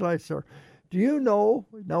one slicer. Do you know?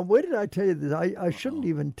 Now, where did I tell you this? I shouldn't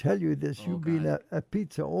even tell you this. You being a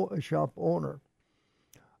pizza shop owner.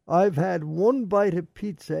 I've had one bite of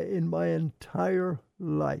pizza in my entire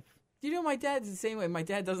life. You know, my dad's the same way. My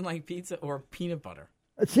dad doesn't like pizza or peanut butter.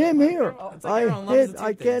 Same here. I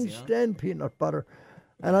can't things, stand peanut butter.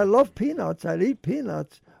 And I love peanuts. I'll eat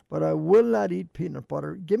peanuts, but I will not eat peanut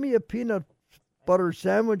butter. Give me a peanut butter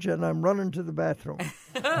sandwich and I'm running to the bathroom.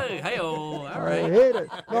 Hey-oh, all right. I hate it.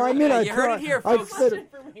 No, I mean, you heard it here, folks.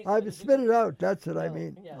 I spit it out. That's what I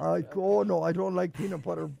mean. No, I don't like peanut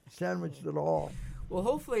butter sandwiches at all. Well,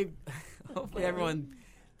 hopefully everyone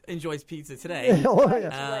enjoys pizza today. Oh,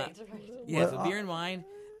 yeah. So beer and wine.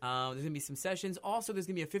 There's going to be some sessions. Also, there's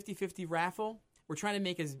going to be a 50-50 raffle. We're trying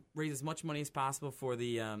to raise as much money as possible for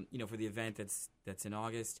the for the event that's in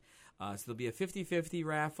August. So there'll be a 50-50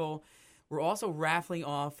 raffle. We're also raffling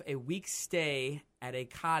off a week's stay at a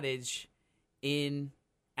cottage in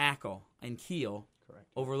Ackle and Kiel, correct,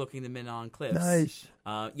 overlooking the Minnon Cliffs. Nice.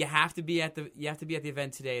 You have to be at the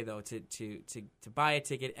event today though to buy a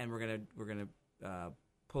ticket, and we're gonna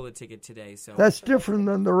pull the ticket today. So that's different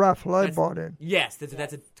than the raffle I bought in. Yes,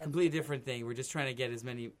 that's a completely different thing. We're just trying to get as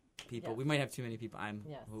many people. Yes. We might have too many people.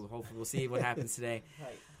 Hopefully we'll see what happes today.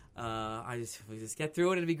 Right. We just get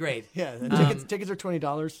through it. It'll be great. Yeah, tickets are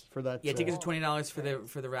 $20 for that. Yeah, tickets are $20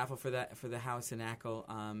 for the raffle for the house in Ackle.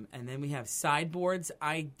 And then we have sideboards.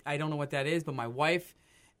 I don't know what that is, but my wife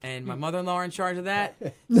and my mother-in-law are in charge of that.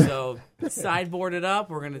 So sideboard it up.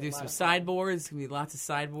 We're gonna do some sideboards. It's gonna be lots of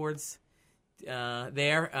sideboards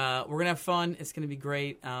there. We're gonna have fun. It's gonna be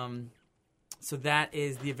great. So that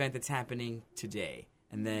is the event that's happening today.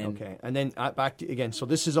 And then back to, again. So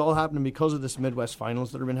this is all happening because of this Midwest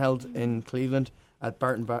Finals that have been held in Cleveland at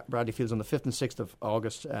Barton Bradley Fields on the 5th and 6th of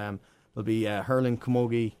August. There'll be hurling,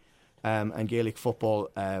 camogie, and Gaelic football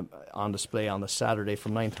on display on the Saturday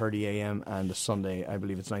from 9:30 a.m. and the Sunday, I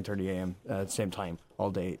believe it's 9:30 a.m. At the same time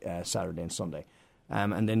all day Saturday and Sunday.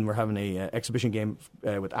 And then we're having a exhibition game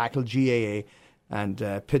with Ackle GAA and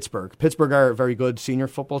Pittsburgh. Pittsburgh are a very good senior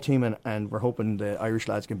football team, and we're hoping the Irish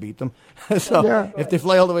lads can beat them. So if they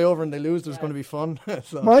fly all the way over and they lose, there's going to be fun.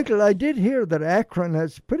 So. Michael, I did hear that Akron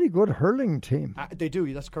has a pretty good hurling team. They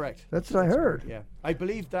do, that's correct. That's what I heard. Correct, yeah. I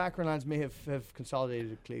believe the Akron lads may have consolidated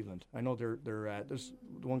with Cleveland. I know they're there's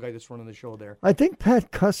the one guy that's running the show there. I think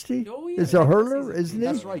Pat Custy is a hurler, isn't he?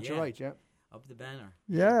 That's right, you're right, yeah. Up the banner.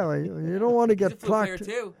 Yeah, you don't want to get clocked.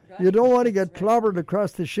 Too. You don't want to get clobbered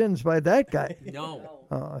across the shins by that guy. No.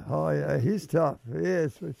 Oh yeah, he's tough. He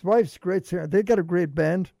is. His wife's great singer. They got a great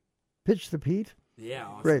band. Pitch the Pete. Yeah,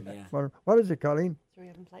 awesome. Great. Yeah. What is it, Colleen? So we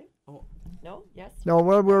haven't played? Oh. No? Yes? No,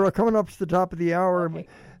 well, we're coming up to the top of the hour. Okay.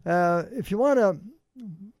 If you want to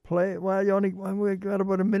play, we got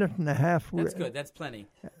about a minute and a half. That's good. That's plenty.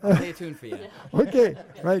 I'll play a tune for you. Okay,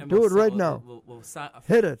 right. Do it right now. We'll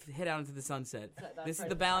hit it. Hit out into the sunset. This is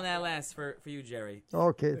the Ballin' That Last for you, Gerry.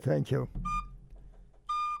 Okay, thank you.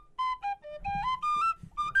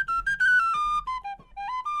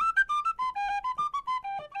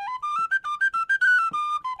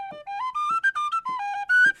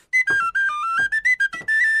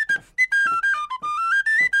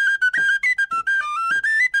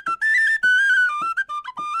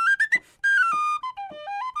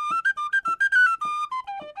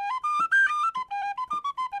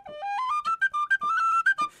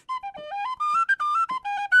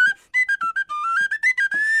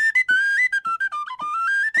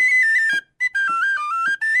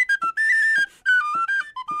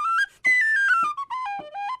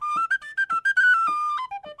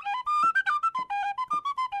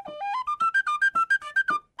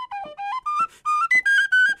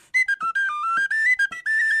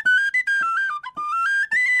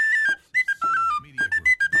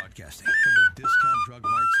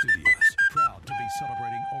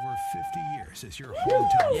 This is your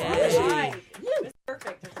hometown. Yeah. It's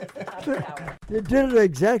perfect. It's the top of the hour. You did it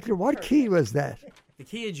exactly. What key was that? The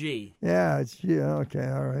key of G. Yeah, it's G. Okay,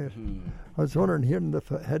 all right. I was wondering, hearing the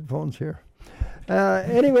headphones here.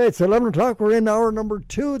 Anyway, it's 11 o'clock. We're in hour number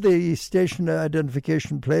 2. The station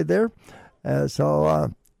identification played there.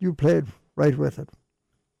 So you played right with it.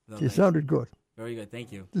 You sounded good. Very good.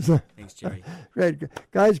 Thank you. Thanks, Gerry. Great.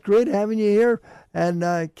 Guys, great having you here.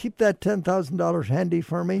 And keep that $10,000 handy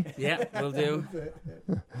for me. Yeah, will do.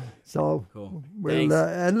 So, cool.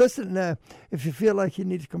 And listen, if you feel like you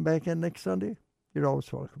need to come back in next Sunday, you're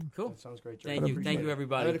always welcome. Cool. That sounds great, Gerry. Thank you,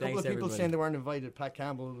 everybody. I had a couple Thanks, of people everybody. saying they weren't invited. Pat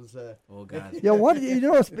Campbell was. Oh God. Yeah, what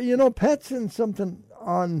you know, Pat sent something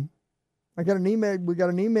on. I got an email. We got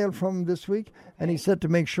an email from him this week, and he said to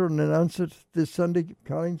make sure and announce it this Sunday,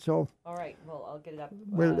 Colleen. So. All right. Well, I'll get it up.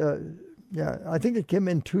 Well, yeah, I think it came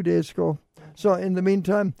in 2 days ago. So in the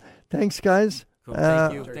meantime, thanks, guys. Cool.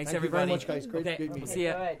 Thank you. Thank you very much, guys. Great okay. meeting. See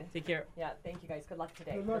ya. Good. Take care. Yeah. Thank you, guys. Good luck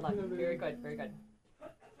today. Good luck. Very good. Very good.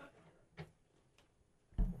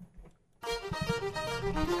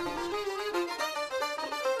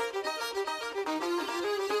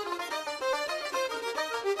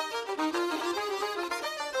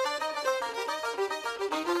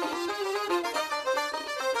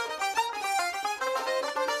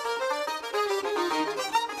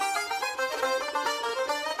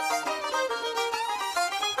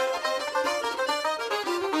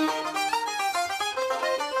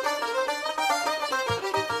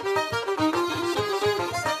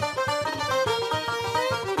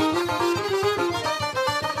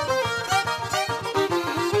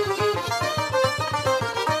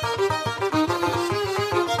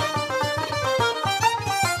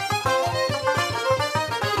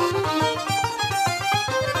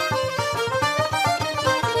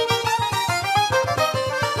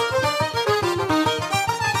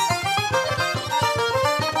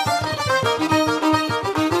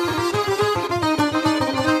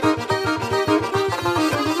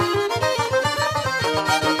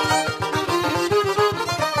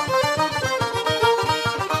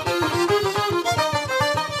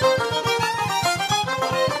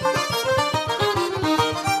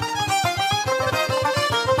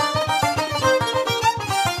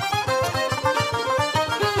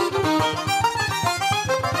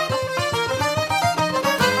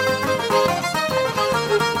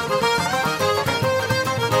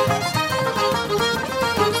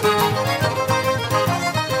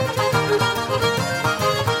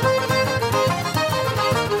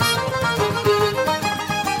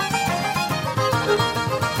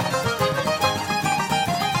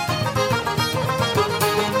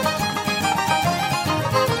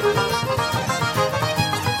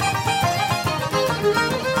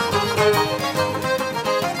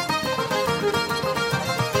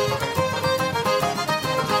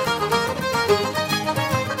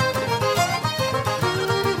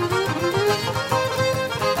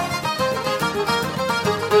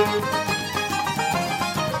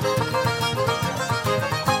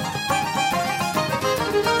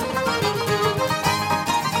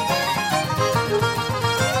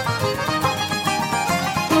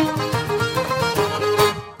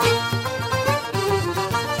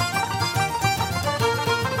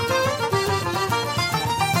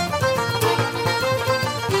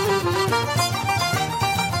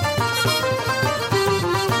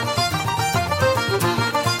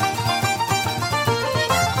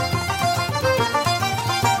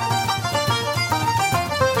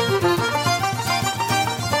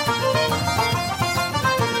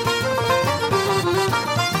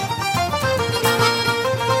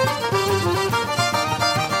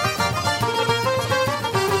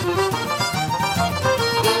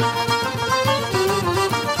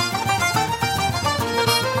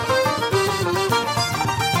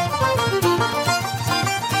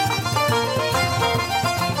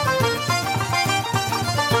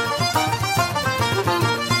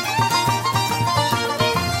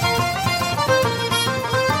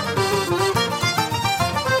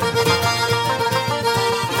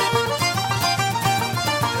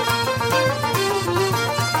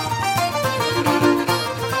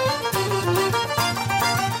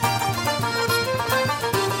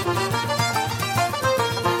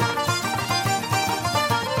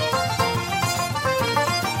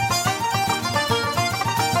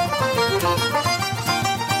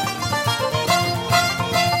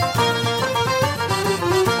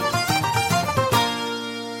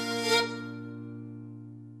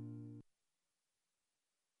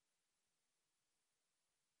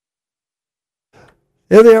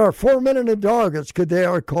 Here they are, 4 Men and a Dog. It's good they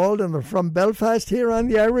are called, and they're from Belfast here on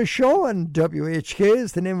the Irish Show, and WHK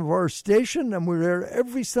is the name of our station, and we're there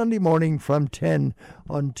every Sunday morning from 10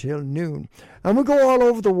 until noon. And we go all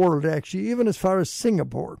over the world, actually, even as far as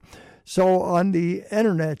Singapore. So on the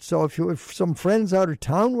internet, so if some friends out of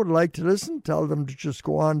town would like to listen, tell them to just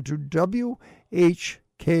go on to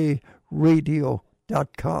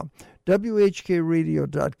WHKradio.com.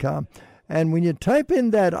 WHKradio.com. And when you type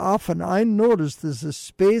in that often, I notice there's a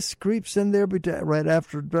space creeps in there right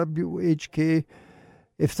after WHK.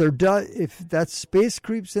 If that space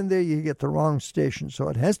creeps in there, you get the wrong station. So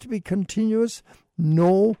it has to be continuous,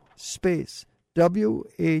 no space.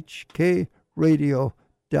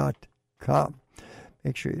 WHKradio.com.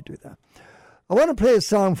 Make sure you do that. I want to play a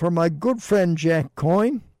song for my good friend Jack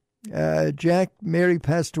Quinn. Mary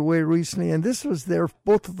passed away recently, and this was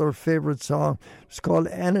both of their favorite song. It's called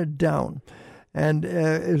Anna Down, and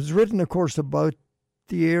it was written, of course, about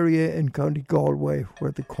the area in County Galway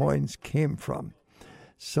where the Quinns came from.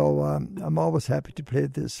 So I'm always happy to play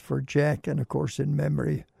this for Jack, and of course in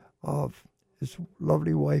memory of his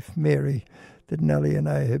lovely wife Mary that Nellie and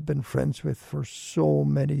I have been friends with for so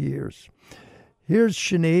many years. Here's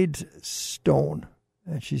Sinead Stone,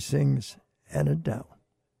 and she sings Anna Down.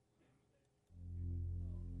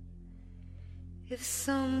 If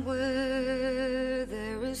somewhere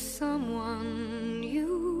there is someone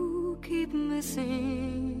you keep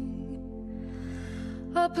missing,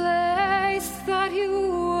 a place that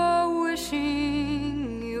you are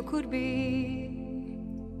wishing you could be,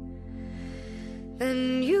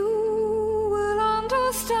 then you will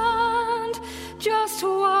understand just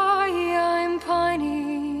why I'm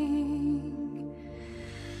pining,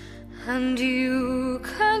 and you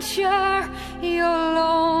can share your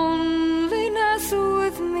loneliness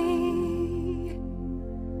with me.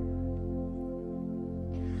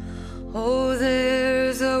 Oh,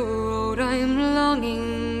 there's a road I'm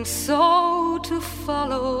longing so to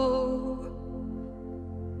follow,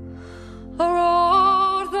 a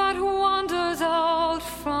road that wanders out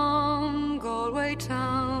from Galway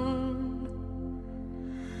town.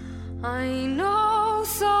 I know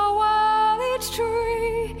so well each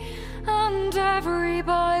tree and every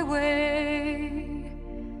byway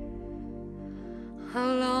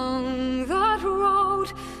along that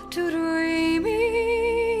road to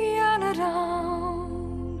dreamy Anna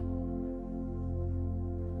Down.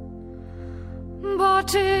 But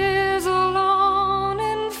 'tis alone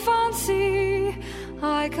in fancy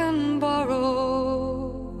I can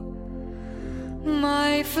borrow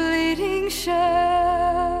my fleeting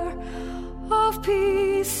share of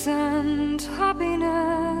peace and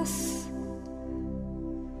happiness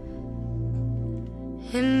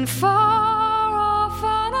in far off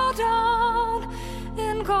Anna Down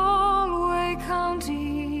in Galway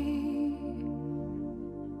County,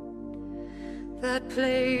 that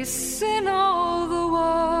place in all the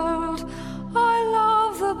world I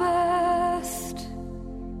love the best.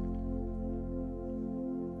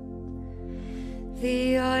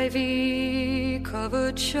 The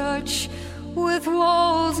ivy-covered church with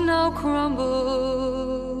walls now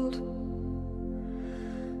crumbled,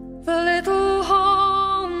 the little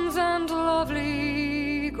homes and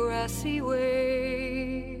lovely grassy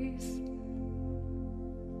ways,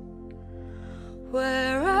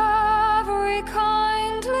 where every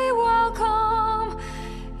kindly welcome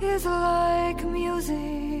is like music,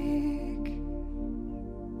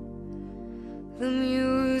 the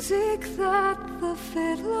music that the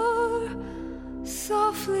fiddler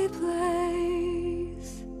softly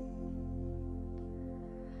plays.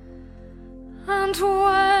 And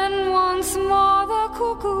when once more the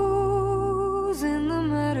cuckoo's in the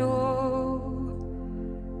meadow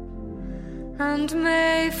and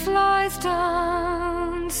mayflies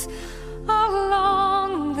dance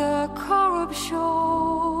along the Corrib shore,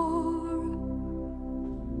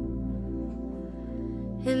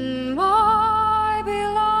 in my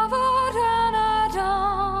beloved Anna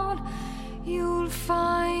Down you'll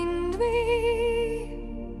find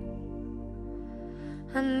me,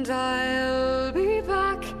 and I'll be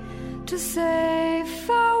back to say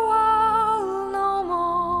farewell no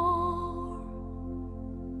more,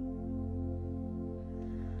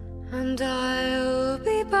 and I'll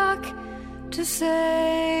be back to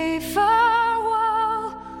say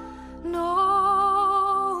farewell no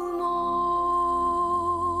more.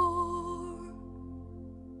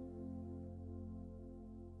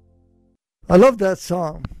 I love that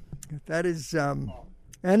song. That is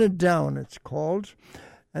Anna Down, it's called.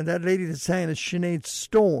 And that lady that sang is Sinead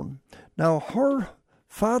Stone. Now, her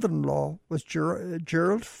father-in-law was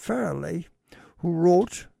Gerald Farley, who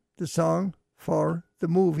wrote the song for the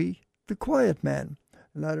movie The Quiet Man.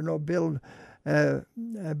 And I don't know, Bill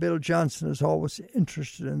Johnson is always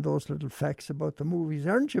interested in those little facts about the movies,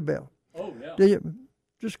 aren't you, Bill? Oh, yeah.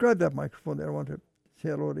 Just grab that microphone there. I want to say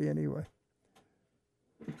hello to you anyway.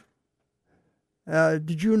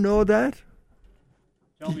 Did you know that?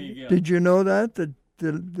 Tell me again. Did you know that? The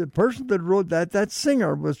person that wrote that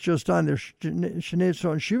singer was just on there, Sinead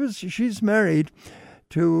Stone. She's married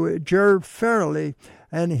to Gerard Farrelly,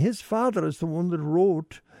 and his father is the one that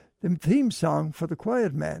wrote the theme song for The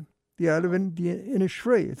Quiet Man, the Isle of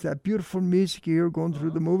Innisfree. It's that beautiful music you hear going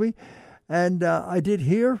through the movie. And I did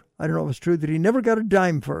hear, I don't know if it's true, that he never got a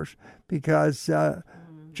dime for it because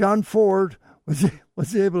John Ford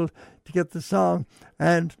was able to get the song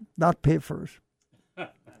and not pay for it.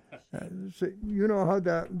 So you know how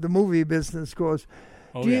the movie business goes.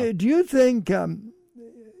 Oh, Do you think,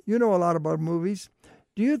 you know a lot about movies,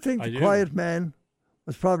 do you think The Quiet Man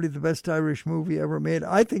was probably the best Irish movie ever made?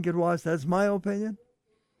 I think it was. That's my opinion.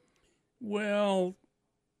 Well,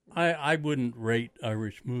 I wouldn't rate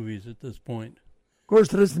Irish movies at this point. Of course,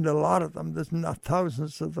 there isn't a lot of them. There's not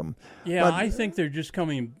thousands of them. Yeah, but I think they're just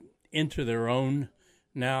coming into their own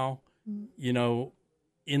now. You know,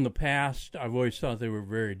 in the past, I've always thought they were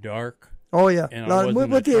very dark. Oh, yeah. And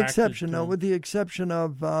With the exception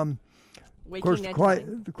of, of course,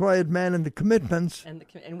 the Quiet Man and The Commitments. And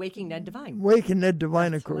Waking Ned Devine. Waking Ned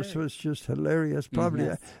Devine, of course, was just hilarious. Probably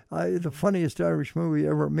the funniest Irish movie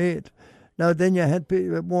ever made. Now, then you had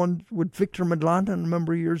one with Victor McLaughlin.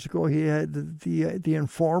 Remember years ago he had the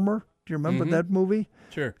Informer. Do you remember that movie?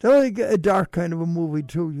 Sure. That was a dark kind of a movie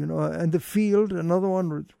too, you know. And The Field, another one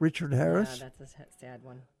with Richard Harris. Yeah, that's a sad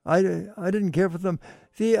one. I didn't care for them.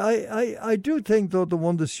 I do think though the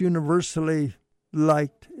one that's universally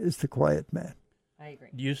liked is The Quiet Man. I agree.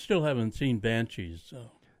 You still haven't seen Banshees,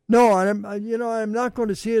 so. No, and I'm not going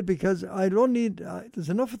to see it because I don't need. There's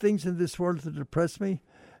enough of things in this world that depress me,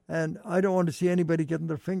 and I don't want to see anybody getting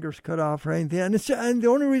their fingers cut off or anything. And the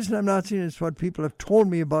only reason I'm not seeing it is what people have told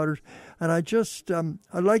me about it. And I just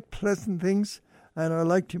I like pleasant things, and I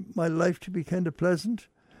like my life to be kind of pleasant.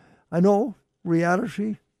 I know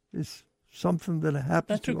reality is something that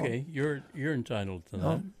happens. That's okay. You're entitled to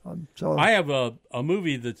that. So I have a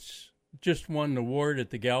movie that's just won an award at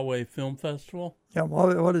the Galway Film Festival. Yeah,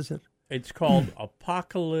 what is it? It's called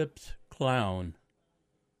Apocalypse Clown.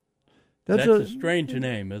 That's a strange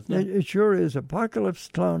name, isn't it? It sure is. Apocalypse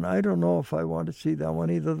Clown. I don't know if I want to see that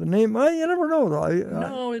one either. The name, you never know, though.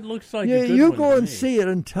 No, it looks like a good you one go to and me. see it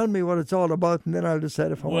and tell me what it's all about, and then I'll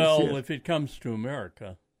decide if I want to see it. Well, if it comes to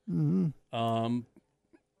America, mm-hmm.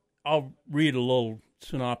 I'll read a little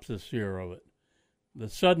synopsis here of it. The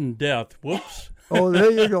sudden death, whoops. Oh,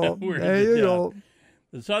 there you go. There you go.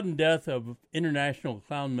 The sudden death of international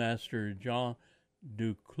clown master Jean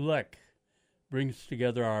Duclerc brings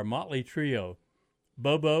together our motley trio.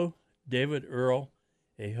 Bobo, David Earl,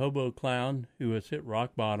 a hobo clown who has hit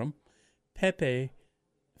rock bottom. Pepe,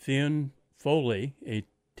 Fionn Foley, a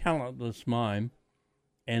talentless mime.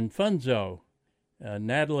 And Funzo,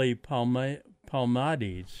 Natalie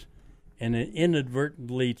Palmades, an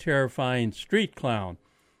inadvertently terrifying street clown.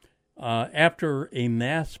 After a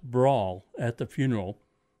mass brawl at the funeral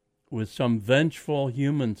with some vengeful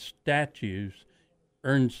human statues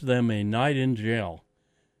earns them a night in jail.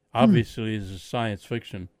 Obviously, this is science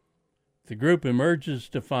fiction. The group emerges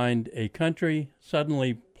to find a country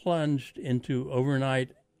suddenly plunged into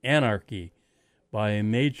overnight anarchy by a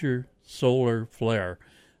major solar flare.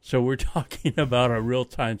 So we're talking about a real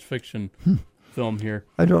science fiction film here.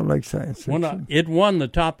 I don't like science fiction. It won the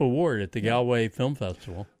top award at the Galway Film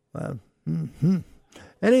Festival. Well,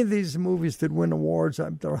 any of these movies that win awards,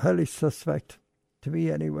 they're highly suspect, to me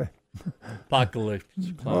anyway. Apocalypse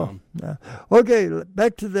Clown. Oh, yeah. Okay,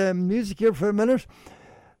 back to the music here for a minute.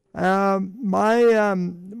 One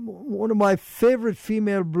of my favorite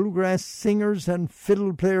female bluegrass singers and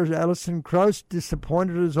fiddle players, Alison Krauss,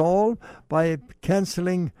 disappointed us all by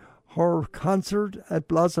cancelling her concert at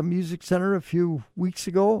Blossom Music Center a few weeks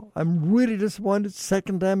ago. I'm really disappointed.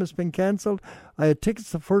 Second time it's been cancelled. I had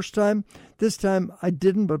tickets the first time. This time I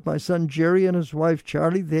didn't, but my son Gerry and his wife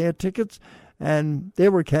Charlie, they had tickets, and they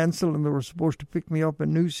were cancelled, and they were supposed to pick me up a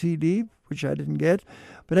new CD, which I didn't get.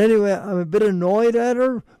 But anyway, I'm a bit annoyed at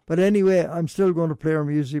her. But anyway, I'm still going to play her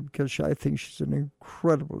music because I think she's an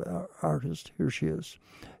incredible artist. Here she is.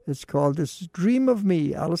 It's called This Dream of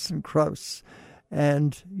Me, Alison Krauss,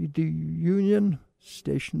 and the Union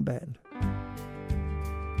Station Band.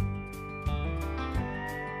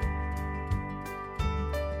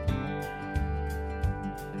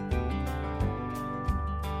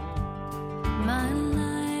 My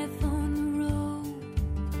life on the road,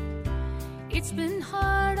 it's been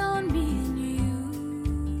hard on me and you.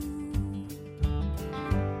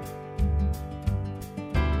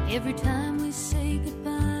 Every time we say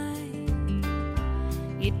goodbye,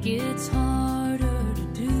 it gets harder to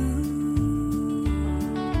do.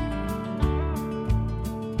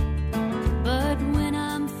 But when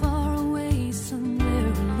I'm far away somewhere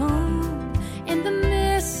alone and the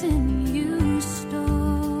missing you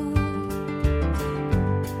store,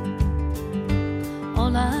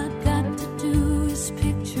 all I got to do is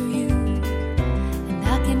picture you, and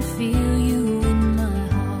I can feel you in my heart.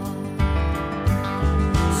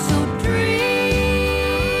 So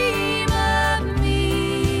dream of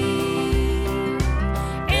me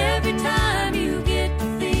every time you get to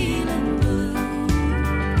feeling blue.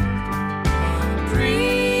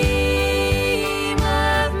 Dream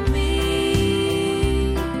of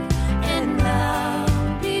me, and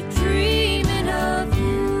I'll be dreaming of you.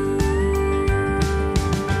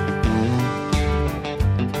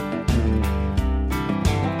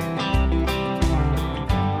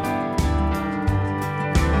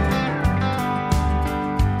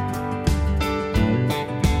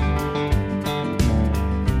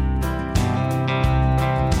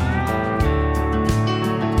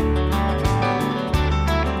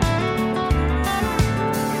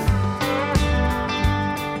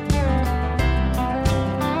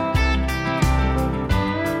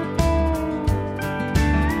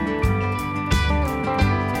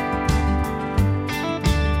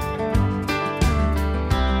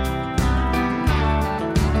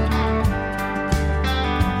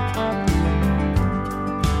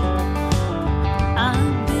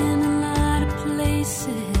 I've been a lot of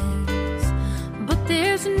places, but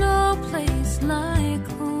there's no place like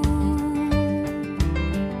home.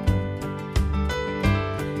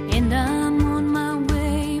 And I'm on my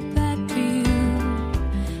way back to you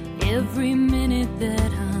every minute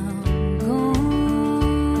that I'm gone.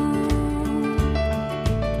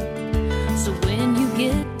 So when you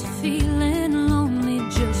get to feeling lonely,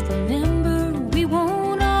 just remember we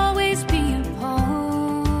won't always be apart.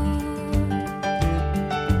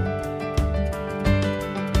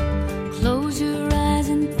 Close your eyes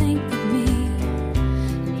and think of me,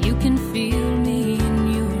 and you can feel me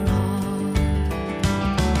in your heart.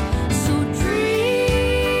 So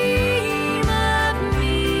dream of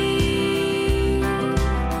me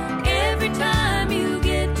every time you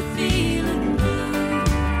get to feeling blue.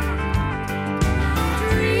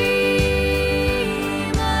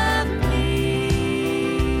 Dream of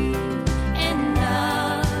me, and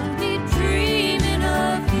I'll be dreaming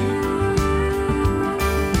of you.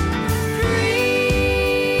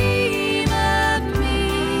 Dream of me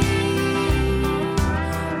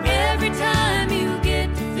every time you get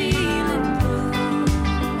to feeling blue.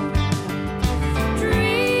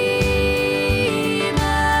 Dream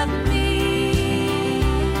of me,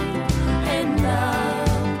 and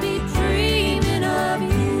I'll be dreaming of you.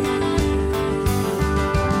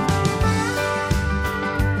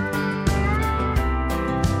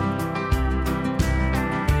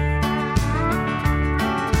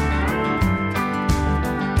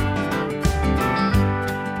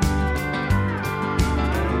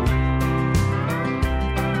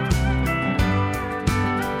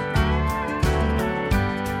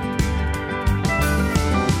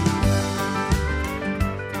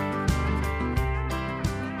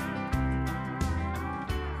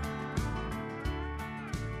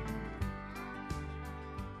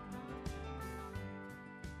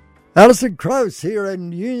 Alison Krauss here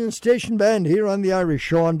in Union Station Band here on the Irish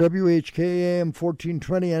Show on WHKAM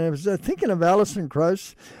 1420. And I was thinking of Alison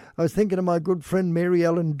Krauss. I was thinking of my good friend Mary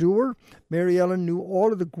Ellen Dewar. Mary Ellen knew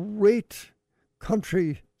all of the great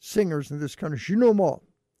country singers in this country. She knew them all.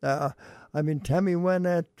 Tammy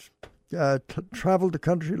Wynette traveled the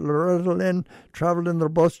country. Loretta Lynn traveled in their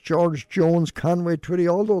bus. George Jones, Conway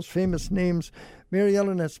Twitty, all those famous names. Mary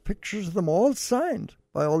Ellen has pictures of them all signed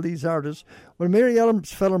by all these artists. Well, Mary Ellen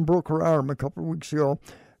fell and broke her arm a couple of weeks ago,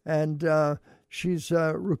 and she's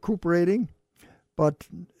recuperating, but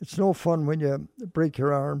it's no fun when you break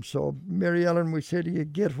your arm. So, Mary Ellen, we say to you,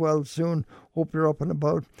 get well soon. Hope you're up and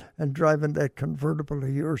about and driving that convertible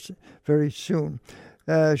of yours very soon.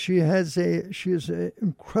 She has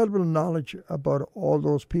incredible knowledge about all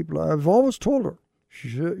those people. I've always told her she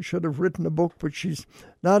should have written a book, but she's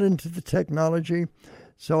not into the technology.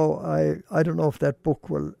 So I don't know if that book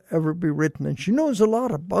will ever be written. And she knows a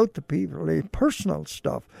lot about the people, personal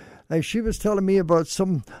stuff. She was telling me about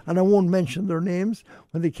some, and I won't mention their names,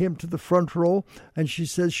 when they came to the front row, and she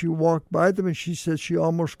says she walked by them, and she says she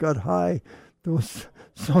almost got high. There was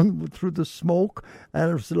sun through the smoke, and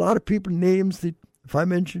there was a lot of people, names that if I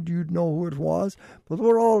mentioned you'd know who it was, but they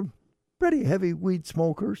were all pretty heavy weed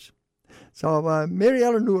smokers. So Mary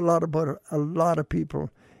Ellen knew a lot about a lot of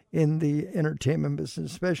people in the entertainment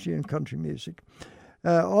business, especially in country music.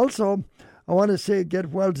 Also, I want to say get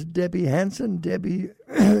well to Debbie Hansen. Debbie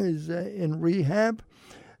is in rehab.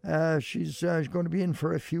 She's going to be in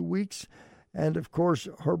for a few weeks. And, of course,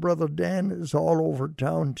 her brother Dan is all over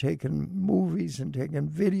town taking movies and taking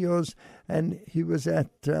videos. And he was at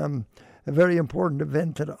a very important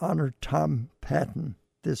event that honored Tom Patton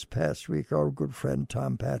this past week, our good friend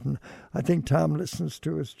Tom Patton. I think Tom listens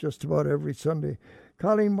to us just about every Sunday.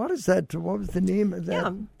 Colleen, what is that? What was the name of that?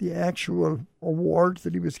 Yeah. The actual award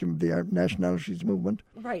that he was given, the Nationalities Movement?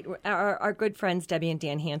 Right. Our good friends Debbie and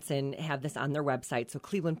Dan Hansen have this on their website, so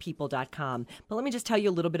clevelandpeople.com. But let me just tell you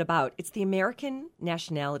a little bit about it's the American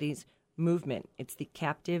Nationalities Movement. It's the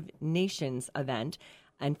Captive Nations event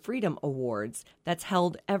and Freedom Awards that's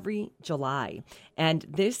held every July. And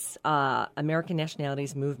this American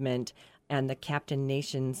Nationalities Movement and the Captive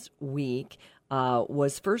Nations Week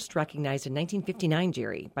was first recognized in 1959,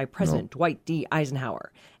 Gerry, by President Dwight D.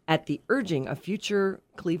 Eisenhower at the urging of future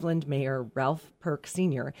Cleveland Mayor Ralph Perk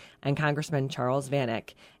Sr. and Congressman Charles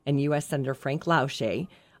Vanek and U.S. Senator Frank Lausche.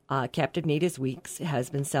 Captive Natives Weeks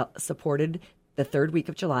has been supported the third week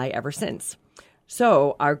of July ever since.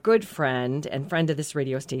 So our good friend and friend of this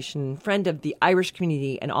radio station, friend of the Irish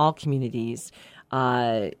community and all communities,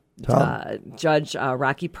 Judge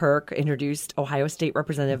Rocky Perk introduced Ohio State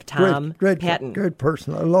Representative Tom Patton. Great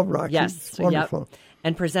person. I love Rocky. Yes. Wonderful. Yep.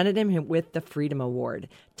 And presented him with the Freedom Award.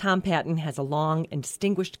 Tom Patton has a long and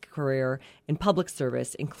distinguished career in public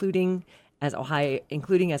service, including as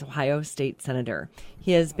Ohio State Senator.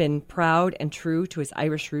 He has been proud and true to his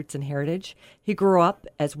Irish roots and heritage. He grew up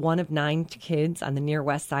as one of 9 kids on the near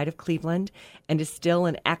west side of Cleveland and is still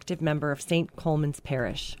an active member of St. Coleman's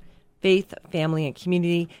Parish. Faith, family, and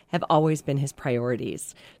community have always been his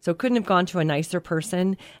priorities. So couldn't have gone to a nicer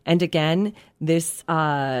person. And again, this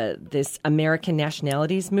American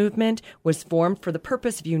Nationalities Movement was formed for the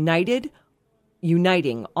purpose of uniting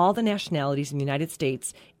all the nationalities in the United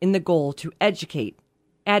States in the goal to educate,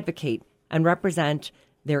 advocate, and represent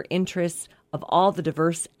their interests of all the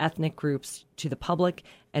diverse ethnic groups to the public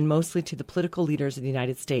and mostly to the political leaders of the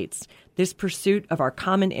United States. This pursuit of our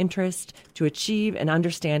common interest to achieve an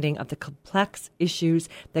understanding of the complex issues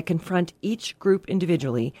that confront each group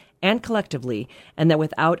individually and collectively, and that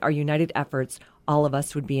without our united efforts, all of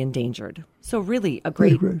us would be endangered. So really a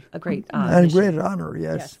great and a great honor,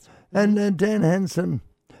 yes. And Dan Hansen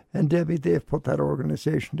and Debbie, they've put that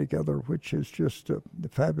organization together, which is just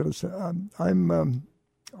fabulous. I'm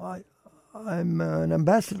an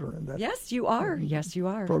ambassador in that. Yes, you are. Yes, you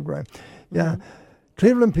are. Program. Yeah.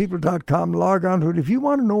 ClevelandPeople.com. Log on to it. If you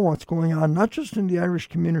want to know what's going on, not just in the Irish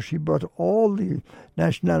community, but all the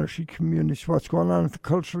nationality communities, what's going on at the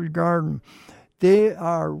Cultural Garden, they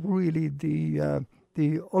are really the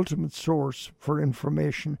ultimate source for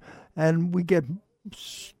information. And we get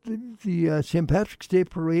the St. Patrick's Day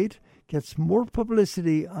Parade gets more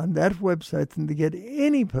publicity on that website than they get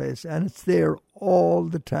any place, and it's there all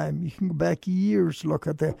the time. You can go back years, look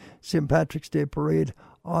at the St. Patrick's Day Parade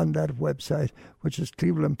on that website, which is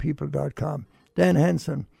clevelandpeople.com. Dan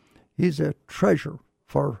Hansen, he's a treasure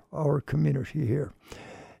for our community here.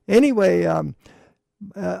 Anyway,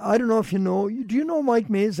 I don't know if you know, do you know Mike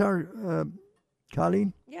Mazar,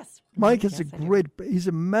 Colleen? Yes. Mike is he's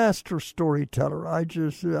a master storyteller. I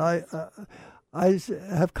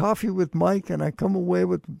have coffee with Mike, and I come away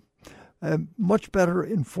with a much better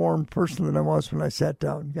informed person than I was when I sat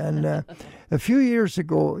down. And a few years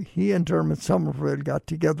ago, he and Dermot Somerville got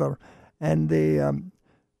together, and they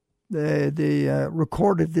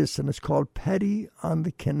recorded this, and it's called Paddy on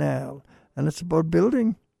the Canal, and it's about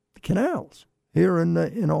building the canals here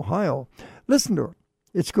in Ohio. Listen to it;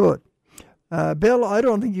 it's good. Bill, I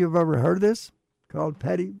don't think you've ever heard this, called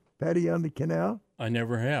Paddy on the Canal. I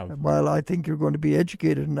never have. Well, I think you're going to be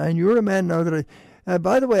educated. And you're a man now that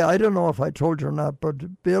by the way, I don't know if I told you or not,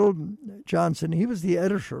 but Bill Johnson, he was the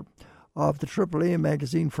editor of the AAA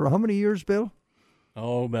magazine for how many years, Bill?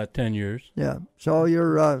 Oh, about 10 years. Yeah. So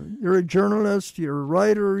you're a journalist, you're a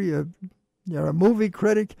writer, you're a movie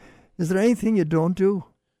critic. Is there anything you don't do?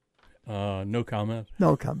 No comment.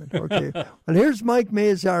 No comment. Okay. Well, here's Mike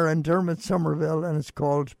Mazar and Dermot Somerville, and it's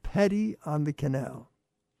called Paddy on the Canal.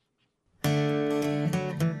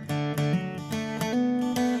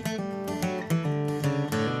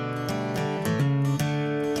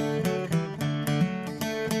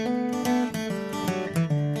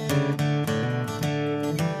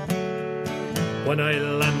 When I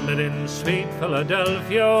landed in sweet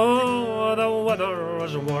Philadelphia, the weather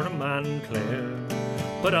was warm and clear.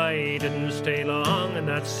 But I didn't stay long in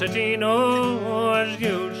that city, no, as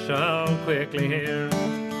you shall quickly hear.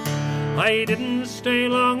 I didn't stay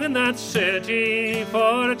long in that city,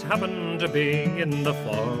 for it happened to be in the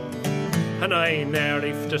fall, and I ne'er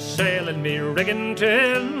left a sail in me rigging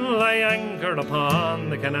till I anchored upon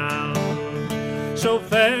the canal. So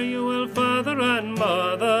fare you well, father and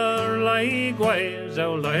mother, likewise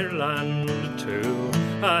old Ireland too,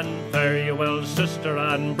 and fare you well, sister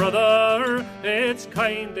and brother, it's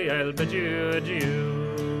kindly I'll bid you adieu.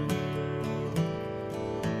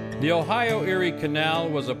 The Ohio-Erie Canal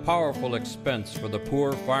was a powerful expense for the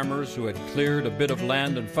poor farmers who had cleared a bit of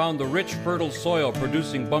land and found the rich, fertile soil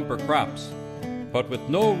producing bumper crops. But with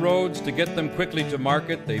no roads to get them quickly to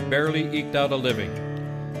market, they barely eked out a living.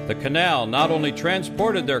 The canal not only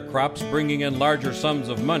transported their crops, bringing in larger sums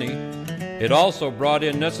of money, it also brought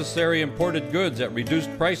in necessary imported goods at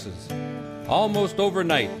reduced prices. Almost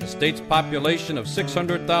overnight, the state's population of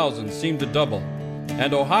 600,000 seemed to double,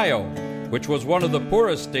 and Ohio, which was one of the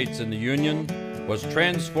poorest states in the Union, was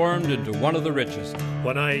transformed into one of the richest.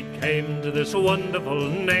 When I came to this wonderful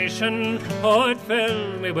nation, oh, it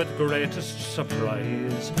filled me with greatest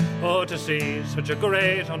surprise. Oh, to see such a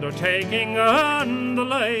great undertaking on the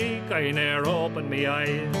lake, I ne'er opened me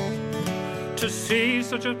eyes. To see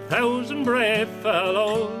such 1,000 brave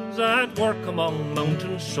fellows at work among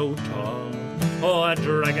mountains so tall, oh, a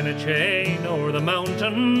dragging a chain over the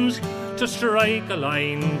mountains to strike a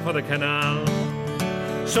line for the canal.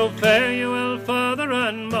 So fare you well, father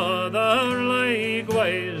and mother,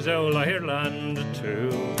 likewise old Ireland too,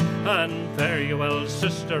 and fare you well,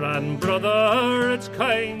 sister and brother, it's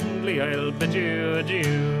kindly I'll bid you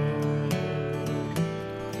adieu.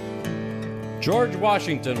 George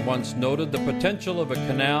Washington once noted the potential of a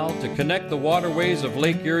canal to connect the waterways of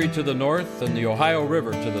Lake Erie to the north and the Ohio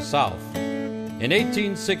River to the south. In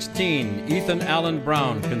 1816, Ethan Allen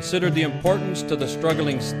Brown considered the importance to the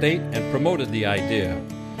struggling state and promoted the idea.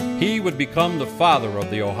 He would become the father of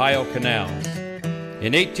the Ohio canals.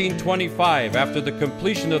 In 1825, after the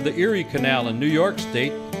completion of the Erie Canal in New York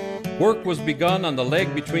State, work was begun on the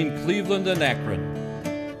leg between Cleveland and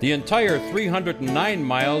Akron. The entire 309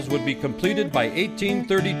 miles would be completed by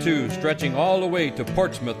 1832, stretching all the way to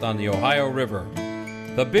Portsmouth on the Ohio River.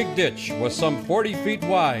 The Big Ditch was some 40 feet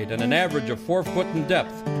wide and an average of 4 foot in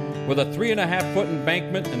depth, with a 3.5-foot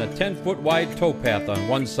embankment and a 10-foot wide towpath on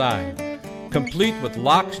one side, complete with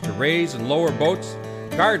locks to raise and lower boats,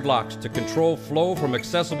 guard locks to control flow from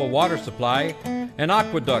accessible water supply, and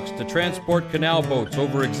aqueducts to transport canal boats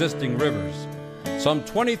over existing rivers. Some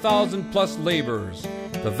 20,000 plus laborers,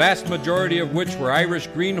 the vast majority of which were Irish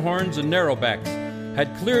greenhorns and narrowbacks,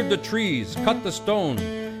 had cleared the trees, cut the stone,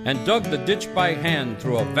 and dug the ditch by hand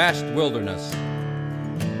through a vast wilderness.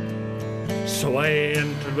 So I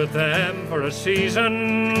entered with them for a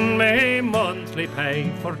season, my monthly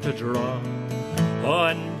pay for to draw. Oh,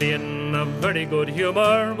 and being of very good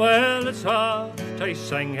humour, well, it's oft I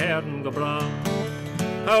sang Herden go bra.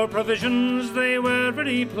 Our provisions, they were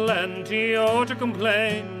very plenty, oh, to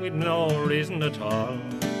complain we'd no reason at all.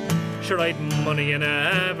 Sure, I'd money in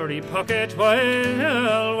every pocket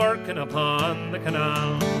while working upon the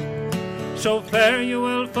canal. So fare you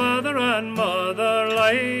well, father and mother,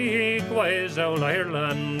 likewise old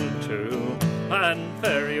Ireland too, and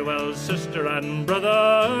fare you well, sister and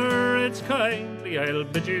brother, it's kindly I'll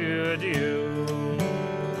bid you adieu.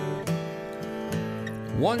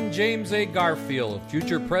 One James A. Garfield,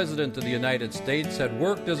 future president of the United States, had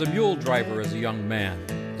worked as a mule driver as a young man.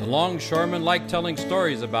 The longshoremen liked telling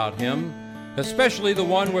stories about him, especially the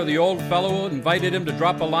one where the old fellow invited him to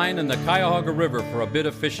drop a line in the Cuyahoga River for a bit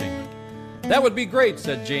of fishing. "That would be great,"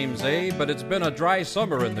 said James A., "but it's been a dry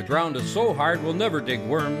summer and the ground is so hard we'll never dig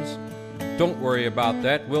worms." "Don't worry about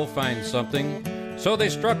that, we'll find something." So they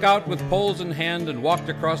struck out with poles in hand and walked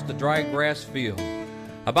across the dry grass field.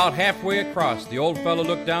 About halfway across, the old fellow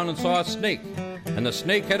looked down and saw a snake, and the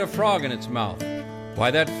snake had a frog in its mouth. "Why,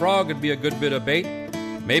 that frog would be a good bit of bait."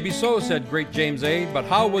 "Maybe so," said great James A., "but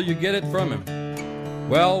how will you get it from him?"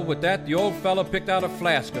 Well, with that, the old fellow picked out a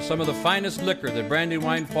flask of some of the finest liquor that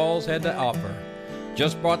Brandywine Falls had to offer.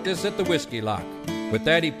 "Just bought this at the whiskey lock." With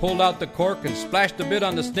that, he pulled out the cork and splashed a bit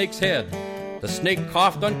on the snake's head. The snake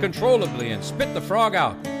coughed uncontrollably and spit the frog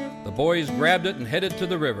out. The boys grabbed it and headed to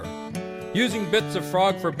the river. Using bits of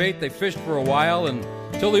frog for bait, they fished for a while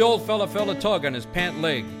until the old fellow felt a tug on his pant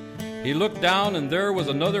leg. He looked down, and there was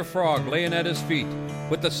another frog laying at his feet,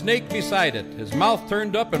 with the snake beside it, his mouth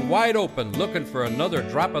turned up and wide open, looking for another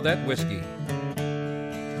drop of that whiskey.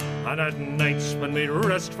 And at nights when we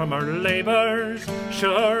rest from our labours,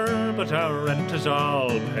 sure, but our rent is all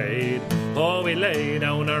paid. Oh, we lay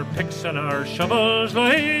down our picks and our shovels,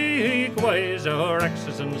 likewise our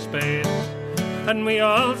axes and spades. and we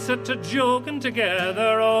all sit to joking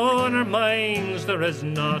together. Oh, in our minds there is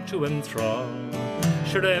naught to enthrall.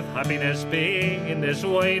 Sure, if happiness be in this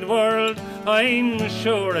wide world, I'm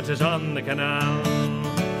sure it is on the canal.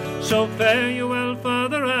 So fare you well,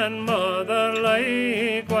 father and mother,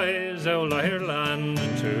 likewise old Ireland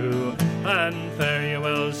too. And fare you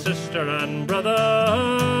well, sister and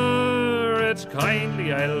brother, it's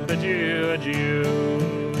kindly I'll bid you adieu.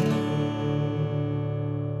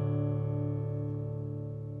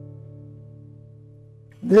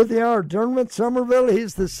 There they are, Dermot Somerville,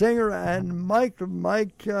 he's the singer, and Mike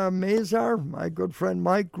Mazar, my good friend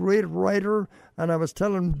Mike, great writer, and I was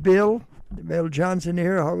telling Bill Johnson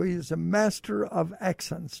here how he's a master of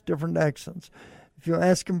accents, different accents. If you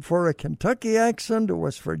ask him for a Kentucky accent, a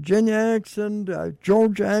West Virginia accent, a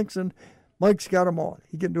Georgia accent, Mike's got them all.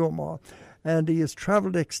 He can do them all. And he has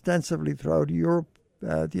traveled extensively throughout Europe,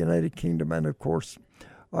 the United Kingdom, and, of course,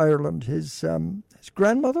 Ireland. His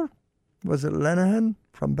grandmother was a Lenehan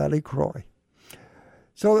from Ballycroy.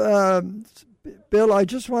 So, Bill, I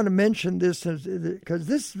just want to mention this because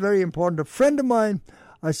this is very important. A friend of mine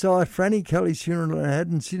I saw at Franny Kelly's funeral, and I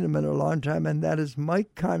hadn't seen him in a long time, and that is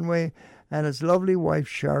Mike Conway and his lovely wife,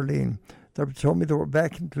 Charlene. They told me they were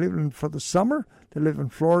back in Cleveland for the summer. They live in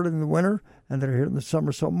Florida in the winter, and they're here in the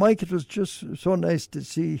summer. So, Mike, it was just so nice to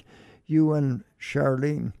see you and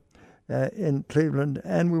Charlene in Cleveland.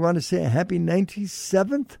 And we want to say a happy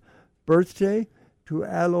 97th birthday to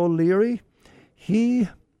Al O'Leary. He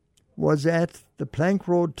was at the Plank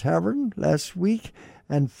Road Tavern last week,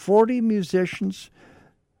 and 40 musicians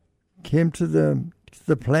came to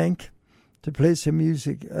the Plank to play some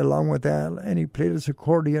music along with Al, and he played his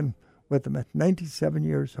accordion with them at 97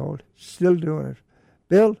 years old, still doing it.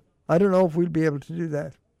 Bill, I don't know if we'll be able to do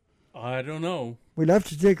that. I don't know. We'll have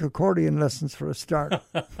to take accordion lessons for a start.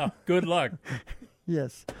 Good luck.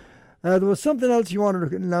 Yes. There was something else you wanted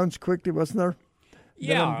to announce quickly, wasn't there?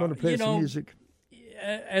 Yeah. Then I'm going to play some music.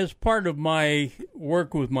 As part of my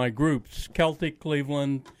work with my groups, Celtic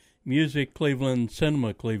Cleveland, Music Cleveland,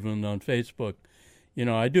 Cinema Cleveland on Facebook,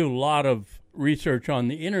 I do a lot of research on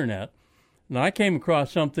the internet, and I came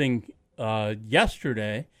across something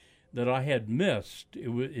yesterday that I had missed.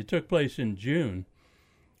 It took place in June,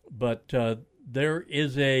 but there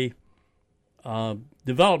is a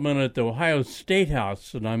development at the Ohio State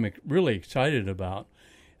House that I'm really excited about.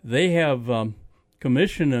 They have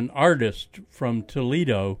commissioned an artist from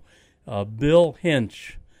Toledo, Bill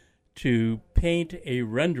Hinch, to paint a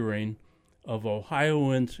rendering of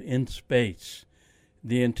Ohioans in space.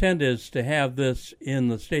 The intent is to have this in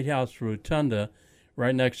the State House Rotunda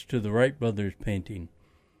right next to the Wright Brothers painting.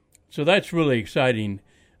 So that's really exciting.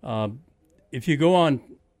 If you go on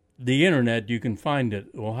the internet, you can find it,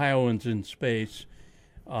 Ohioans in Space.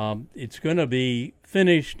 It's going to be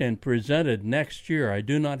finished and presented next year. I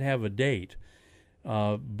do not have a date,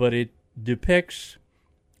 but it depicts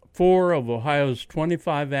 4 of Ohio's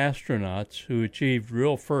 25 astronauts who achieved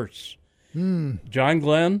real firsts. John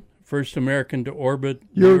Glenn, first American to orbit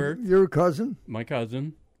the Earth. Your cousin? My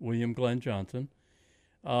cousin, William Glenn Johnson.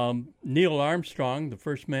 Neil Armstrong, the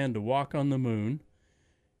first man to walk on the moon.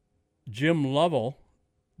 Jim Lovell,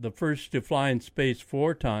 the first to fly in space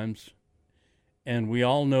 4 times. And we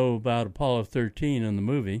all know about Apollo 13 in the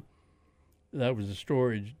movie. That was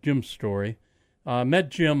Jim's story. I met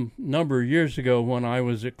Jim a number of years ago when I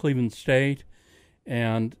was at Cleveland State,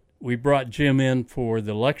 and we brought Jim in for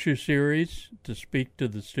the lecture series to speak to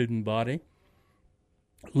the student body.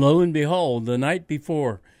 Lo and behold, the night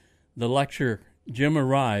before the lecture, Jim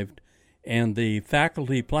arrived, and the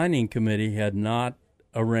faculty planning committee had not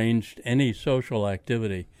arranged any social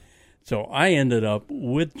activity. So I ended up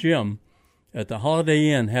with Jim at the Holiday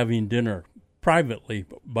Inn having dinner privately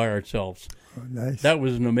by ourselves. Oh, nice. That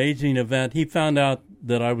was an amazing event. He found out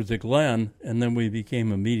that I was at Glenn, and then we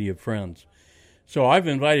became immediate friends. So I've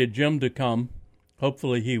invited Jim to come.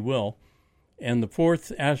 Hopefully he will. And the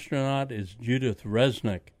 4th astronaut is Judith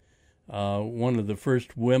Resnick, one of the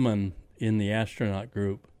first women in the astronaut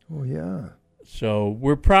group. Oh, yeah. So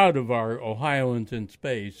we're proud of our Ohioans in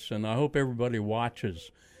space, and I hope everybody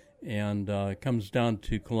watches and comes down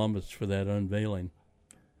to Columbus for that unveiling.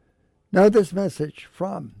 Now this message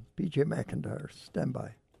from P.J. McIntyre. Stand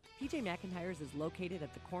by. P.J. McIntyre's is located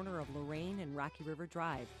at the corner of Lorraine and Rocky River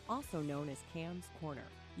Drive, also known as Cam's Corner.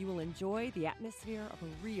 You will enjoy the atmosphere of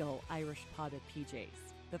a real Irish pub at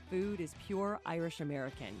PJ's. The food is pure Irish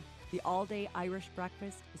American. The all-day Irish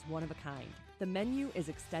breakfast is one of a kind. The menu is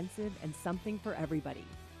extensive and something for everybody.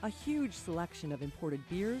 A huge selection of imported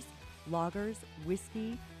beers, lagers,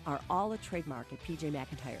 whiskey are all a trademark at P.J.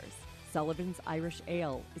 McIntyre's. Sullivan's Irish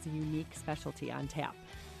Ale is a unique specialty on tap.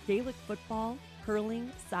 Gaelic football,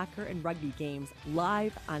 hurling, soccer, and rugby games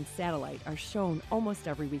live on satellite are shown almost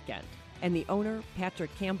every weekend. And the owner,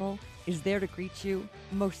 Patrick Campbell, is there to greet you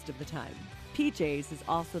most of the time. PJ's is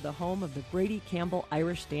also the home of the Brady Campbell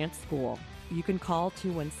Irish Dance School. You can call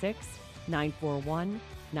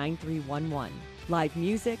 216-941-9311. Live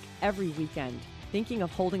music every weekend. Thinking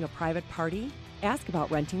of holding a private party? Ask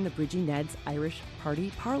about renting the Bridgie Ned's Irish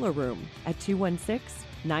Party Parlor Room at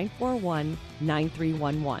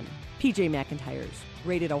 216-941-9311. PJ McIntyre's,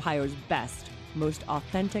 rated Ohio's best, most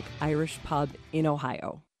authentic Irish pub in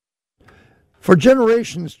Ohio. For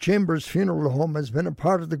generations, Chambers Funeral Home has been a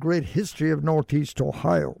part of the great history of Northeast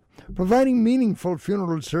Ohio. Providing meaningful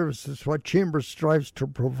funeral services is what Chambers strives to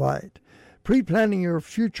provide. Pre-planning your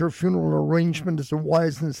future funeral arrangement is a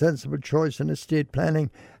wise and sensible choice in estate planning,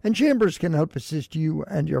 and Chambers can help assist you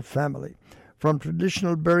and your family. From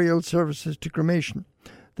traditional burial services to cremation,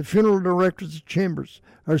 the funeral directors at Chambers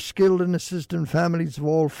are skilled in assisting families of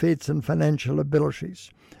all faiths and financial abilities.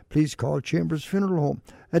 Please call Chambers Funeral Home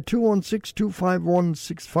at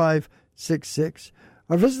 216-251-6566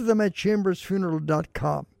 or visit them at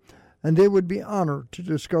chambersfuneral.com. And they would be honored to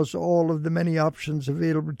discuss all of the many options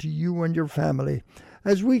available to you and your family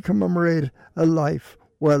as we commemorate a life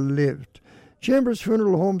well lived. Chambers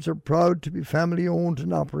Funeral Homes are proud to be family-owned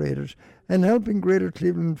and operated and helping Greater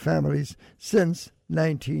Cleveland families since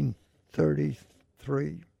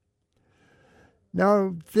 1933.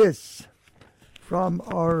 Now this from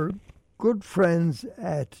our good friends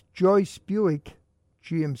at Joyce Buick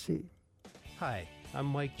GMC. Hi, I'm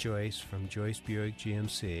Mike Joyce from Joyce Buick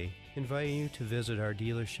GMC, inviting you to visit our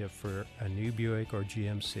dealership for a new Buick or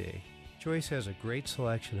GMC. Joyce has a great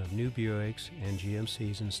selection of new Buicks and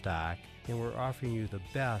GMCs in stock, and we're offering you the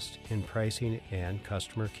best in pricing and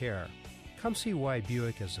customer care. Come see why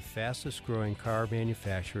Buick is the fastest growing car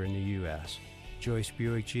manufacturer in the U.S. Joyce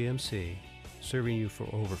Buick GMC, serving you for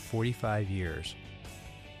over 45 years.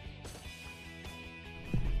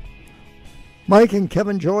 Mike and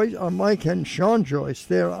Sean Joyce,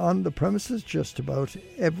 they're on the premises just about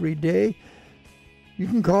every day. You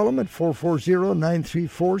can call them at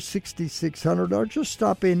 440-934-6600 or just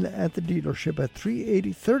stop in at the dealership at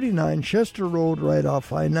 38039 Chester Road right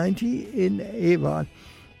off I-90 in Avon.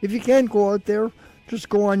 If you can't go out there, just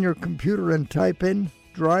go on your computer and type in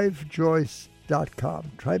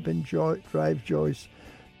drivejoyce.com. Type in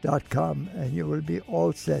drivejoyce.com and you will be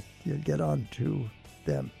all set. You'll get on to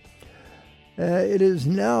them. It is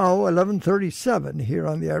now 11:37 here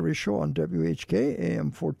on the Irish Show on WHK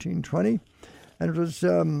AM 1420, and it was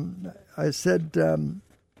I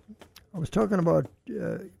was talking about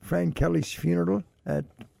Frank Kelly's funeral at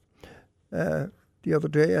the other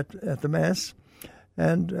day at the Mass,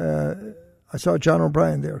 and I saw John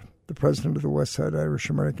O'Brien there, the president of the West Side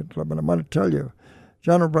Irish American Club, and I'm going to tell you,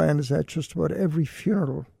 John O'Brien is at just about every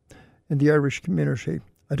funeral in the Irish community.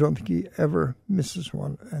 I don't think he ever misses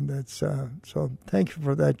one, and that's so. Thank you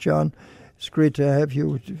for that, John. It's great to have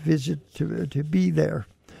you to visit, to be there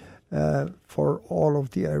for all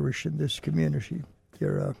of the Irish in this community.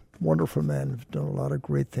 You're a wonderful man. You've done a lot of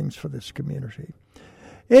great things for this community.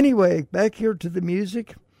 Anyway, back here to the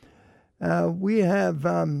music. We have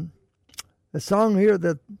a song here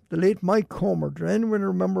that the late Mike Comer. Does anyone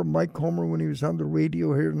remember Mike Comer when he was on the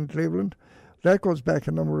radio here in Cleveland? That goes back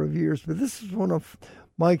a number of years, but this is one of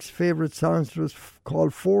Mike's favorite songs. It was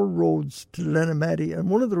called Four Roads to Glenamaddy,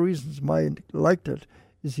 and one of the reasons Mike liked it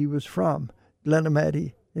is he was from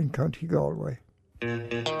Glenamaddy in County Galway.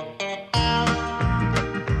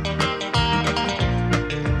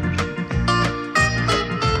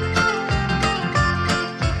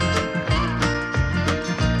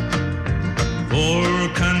 Four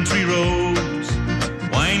country roads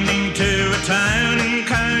winding to a town in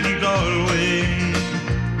County Galway.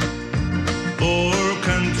 Four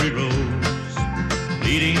country roads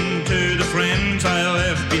leading to the friends I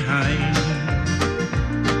left behind.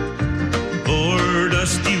 Four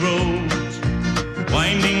dusty roads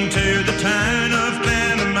winding to the town of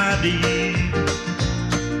Glenamaddy.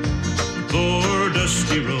 Four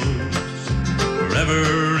dusty roads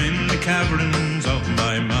forever in the caverns of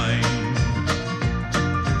my mind.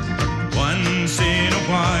 Once in a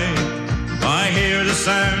while I hear the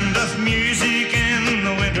sound of music in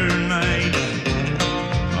the winter night.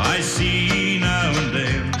 I see now and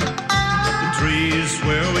then the trees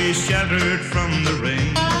where we sheltered from the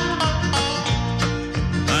rain.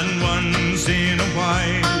 And once in a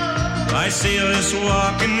while I see us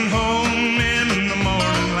walking home in the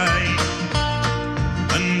morning light.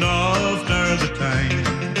 And after the time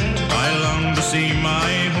I long to see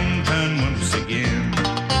my hometown once again.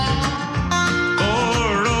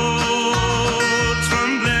 Four roads from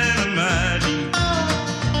Glenamaddy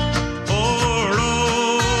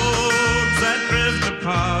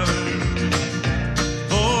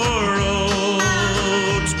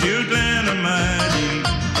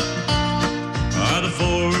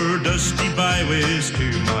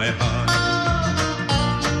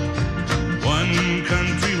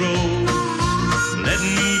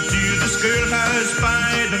schoolhouse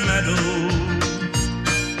by the meadow,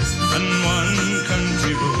 and one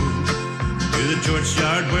country road to the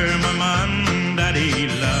churchyard where my mum and daddy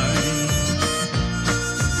lie.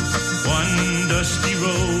 One dusty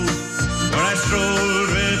road where I strolled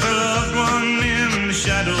with a loved one in the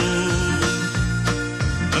shadow,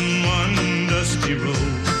 and one dusty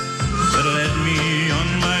road that led me on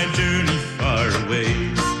my journey far away.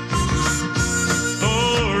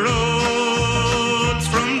 Oh, roads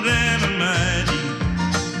from Glen and Maddie,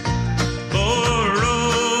 oh,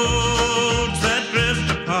 roads that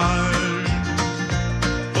drift apart,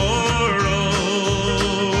 oh,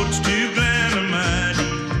 roads to Glen and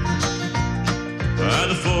Maddie are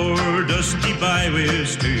the four dusty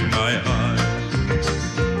byways to my heart.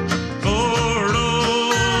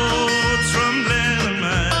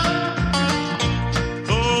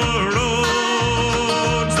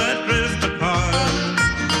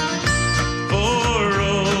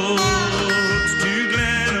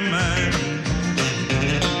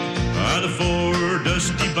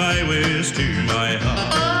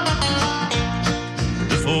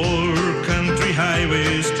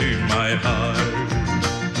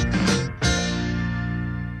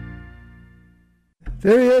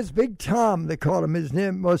 There he is, Big Tom, they call him. His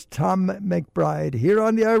name was Tom McBride. Here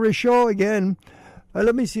on the Irish Show again.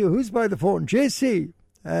 Let me see who's by the phone. JC.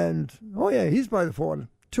 And, oh yeah, he's by the phone.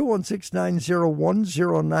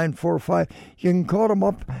 216-901-0945. You can call him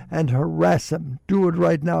up and harass him. Do it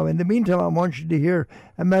right now. In the meantime, I want you to hear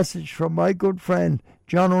a message from my good friend,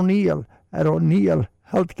 John O'Neill at O'Neill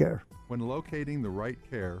Healthcare. When locating the right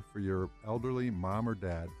care for your elderly mom or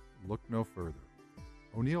dad, look no further.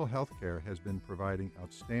 O'Neill Healthcare has been providing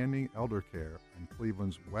outstanding elder care on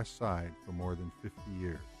Cleveland's west side for more than 50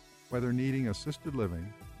 years. Whether needing assisted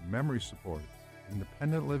living, memory support,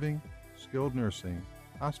 independent living, skilled nursing,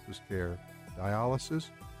 hospice care, dialysis,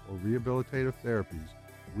 or rehabilitative therapies,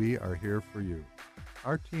 we are here for you.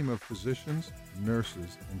 Our team of physicians,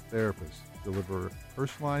 nurses, and therapists deliver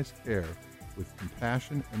personalized care with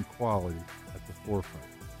compassion and quality at the forefront.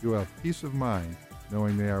 You have peace of mind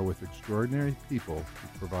knowing they are with extraordinary people who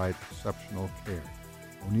provide exceptional care.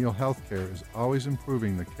 O'Neill Healthcare is always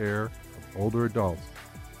improving the care of older adults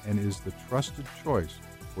and is the trusted choice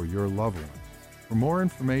for your loved ones. For more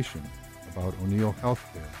information about O'Neill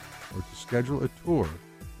Healthcare or to schedule a tour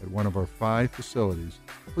at one of our 5 facilities,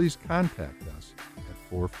 please contact us at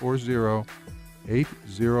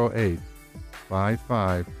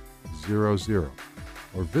 440-808-5500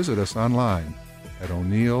 or visit us online at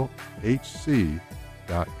o'neillhc.com.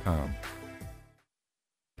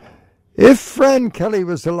 If Fran Kelly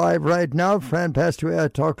was alive right now, Fran passed away, I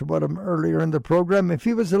talked about him earlier in the program. If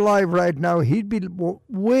he was alive right now, he'd be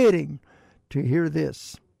waiting to hear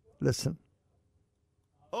this. Listen.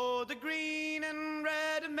 Oh, the green and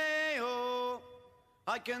red of Mayo,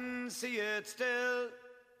 I can see it still.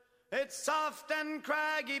 It's soft and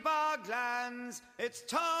craggy boglands, it's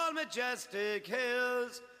tall majestic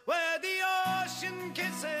hills, where the ocean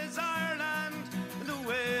kisses Ireland and the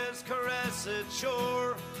waves caress its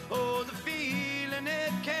shore. Oh, the feeling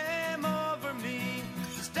it came over me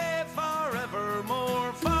to stay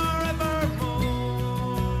forevermore, forevermore.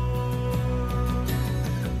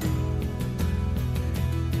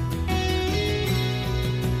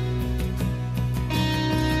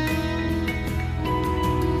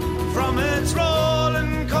 From its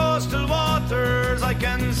rolling coastal waters I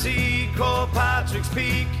can see Croagh Patrick's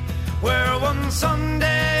Peak, where one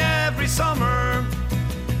Sunday every summer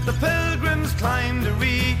the pilgrims climbed a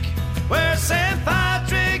reek, where St.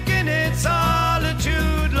 Patrick in its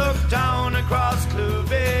solitude looked down across Clew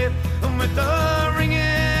Bay, and with the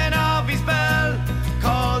ringing of his bell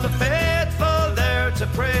called the faithful there to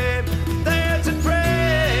pray, there to pray.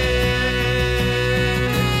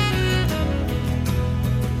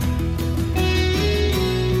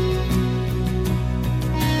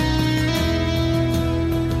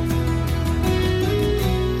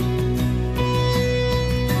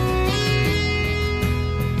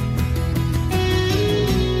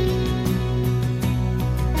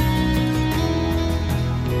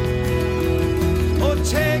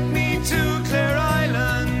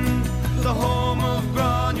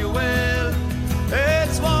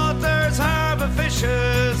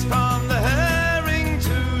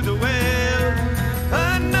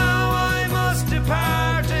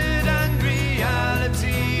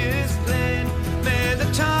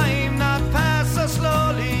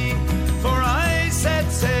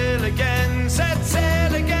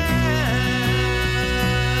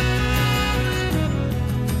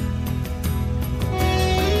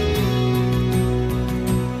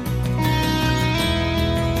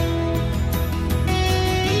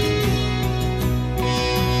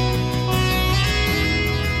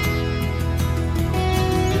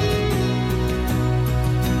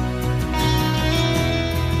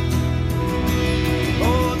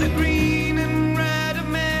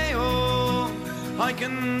 I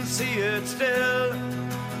can see it still.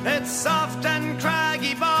 It's soft and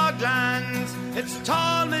craggy boglands, it's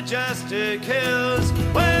tall majestic hills,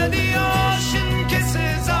 where the ocean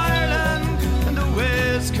kisses Ireland and the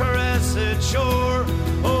waves caress its shore.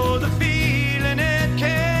 Oh, the feeling it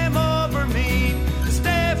came over me to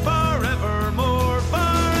stay forevermore,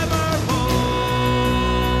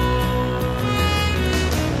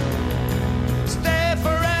 forevermore. Stay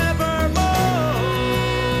forevermore.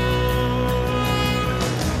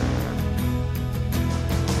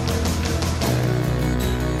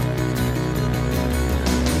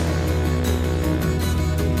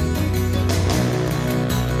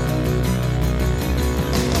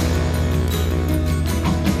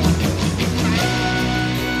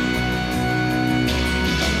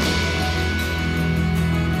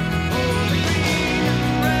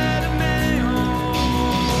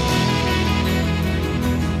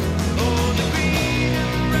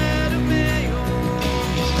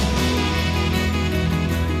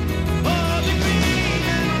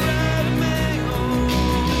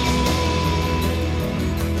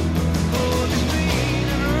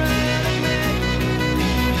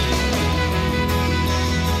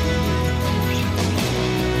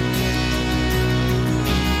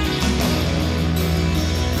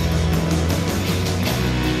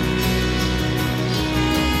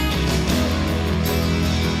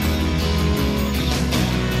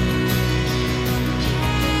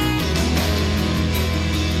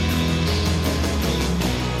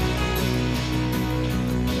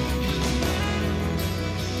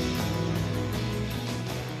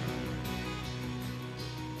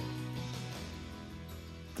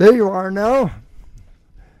 There you are now.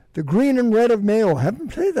 The Green and Red of Mayo. Haven't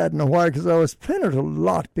played that in a while because I was playing it a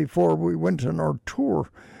lot before we went on our tour.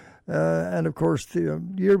 And, of course, the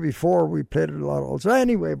year before we played it a lot also.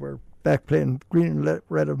 Anyway, we're back playing Green and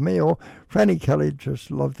Red of Mayo. Franny Kelly, just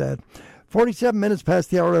love that. 47 minutes past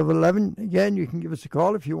the hour of 11. Again, you can give us a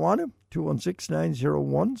call if you want to.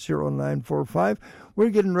 216-901-0945. We're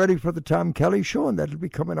getting ready for the Tom Kelly Show, and that'll be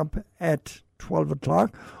coming up at 12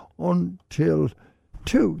 o'clock until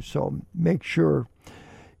 2. So make sure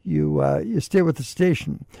you stay with the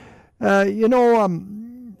station.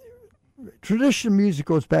 Traditional music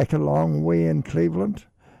goes back a long way in Cleveland,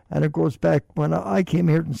 and it goes back when I came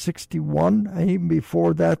here in 61, and even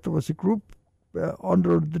before that there was a group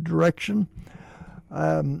under the direction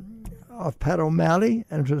of Pat O'Malley,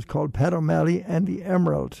 and it was called Pat O'Malley and the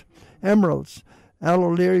Emeralds. Al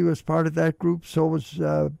O'Leary was part of that group, so was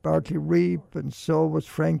Bartley Reep, and so was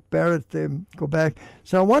Frank Barrett. They go back.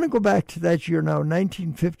 So I want to go back to that year now,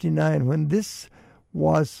 1959, when this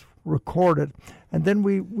was recorded. And then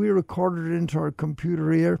we recorded it into our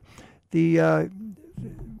computer here. We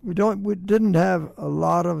didn't have a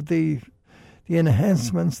lot of the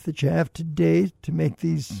enhancements that you have today to make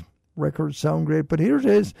these records sound great, but here it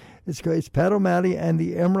is. It's Pat O'Malley and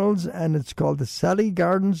the Emeralds, and it's called the Sally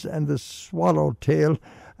Gardens and the Swallowtail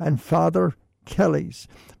and Father Kelly's.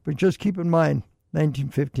 But just keep in mind,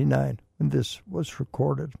 1959, when this was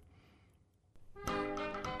recorded.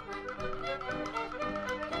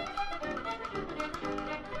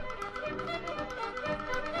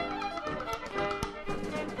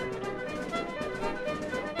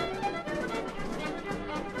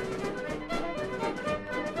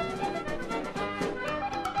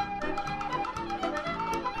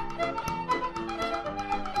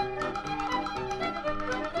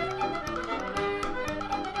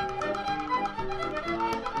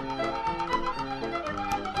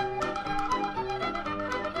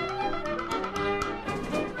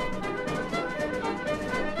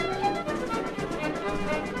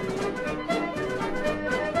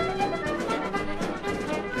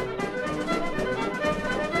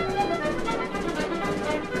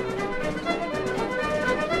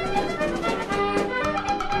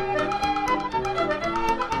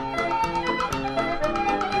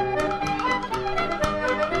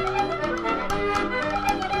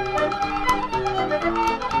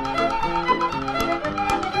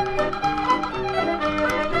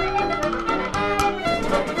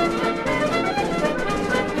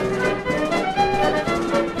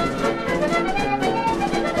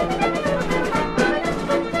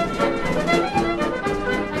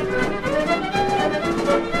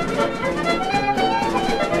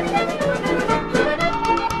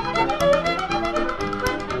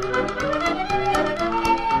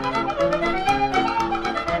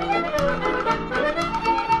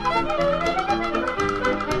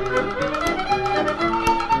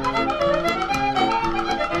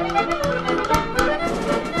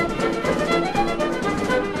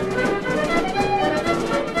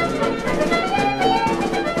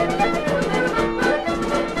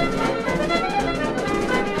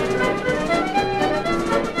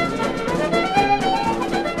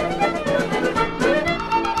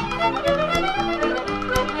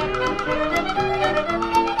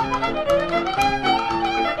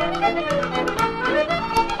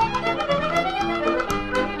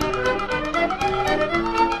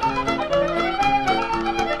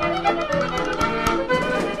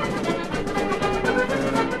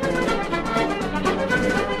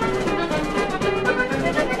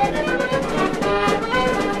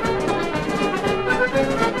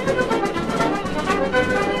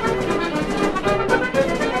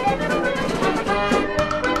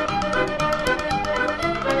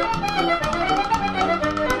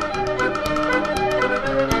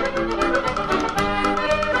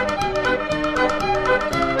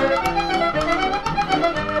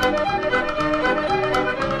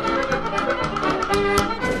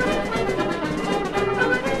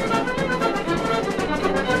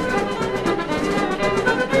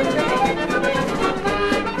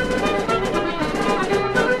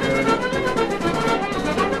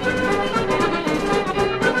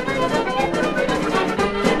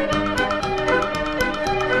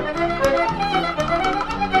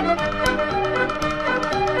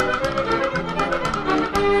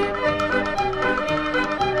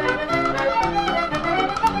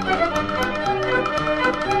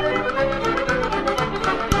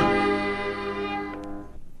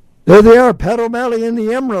 There they are, Pat O'Malley and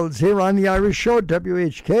the Emeralds here on the Irish Show at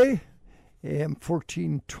WHK, AM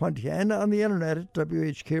 1420, and on the internet at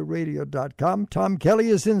WHKradio.com. Tom Kelly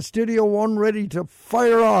is in Studio 1 ready to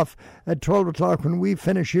fire off at 12 o'clock when we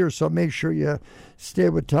finish here, so make sure you stay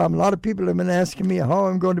with Tom. A lot of people have been asking me how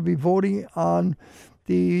I'm going to be voting on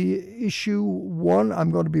the issue 1.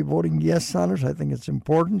 I'm going to be voting yes on it. I think it's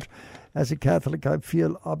important. As a Catholic, I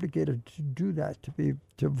feel obligated to do that,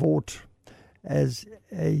 to vote as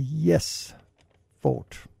a yes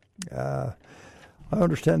vote. I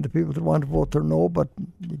understand the people that want to vote their no, but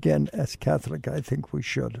again, as Catholic, I think we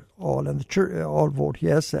should all, and the church all vote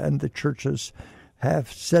yes, and the churches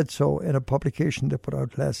have said so in a publication they put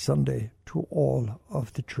out last Sunday to all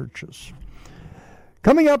of the churches.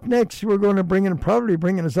 Coming up next, we're going to probably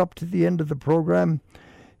bringing us up to the end of the program.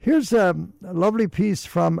 Here's a lovely piece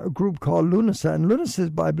from a group called Lunasa, and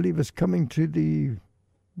Lunasa, I believe, is coming to the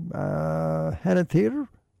Hannah Theatre,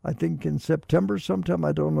 I think in September sometime.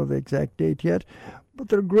 I don't know the exact date yet, but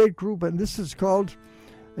they're a great group, and this is called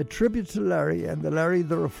A Tribute to Larry, and the Larry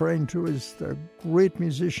they're referring to is the great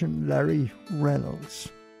musician Larry Reynolds.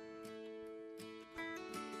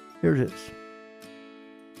 Here it is.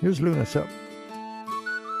 Here's Lunasa.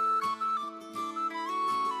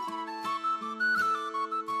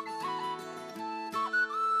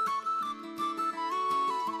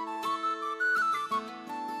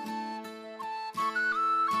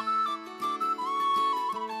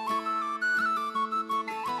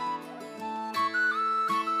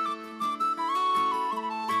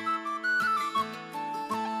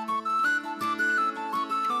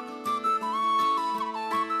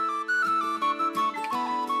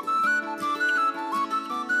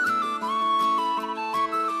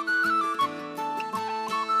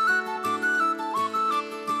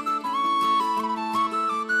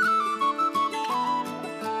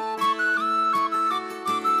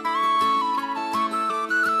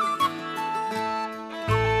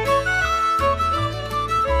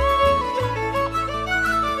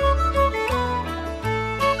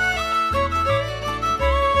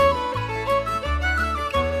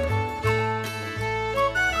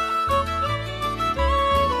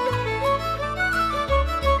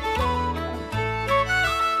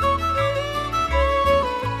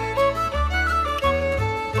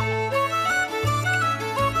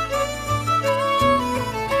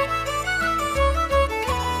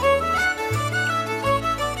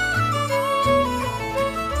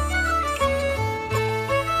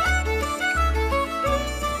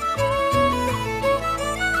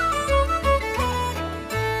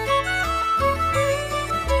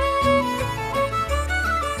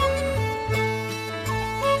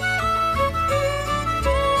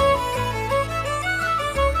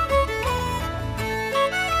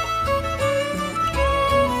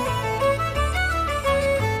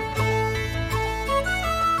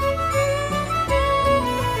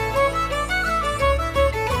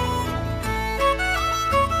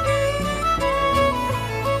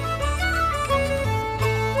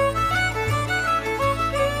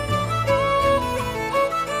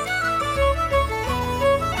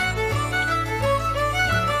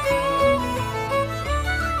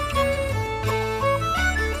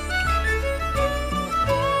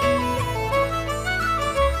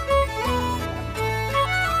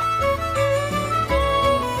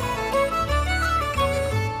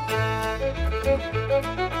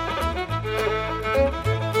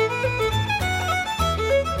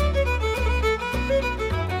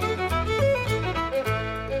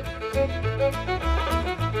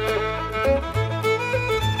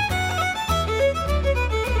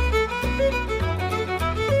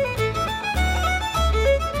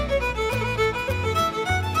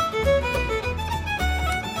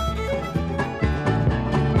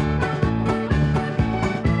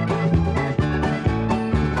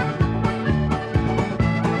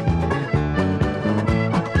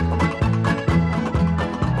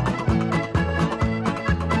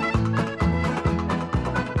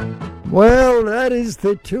 Well, that is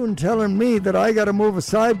the tune telling me that I got to move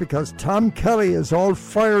aside because Tom Kelly is all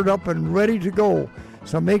fired up and ready to go.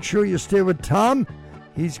 So make sure you stay with Tom.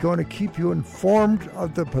 He's going to keep you informed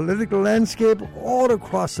of the political landscape all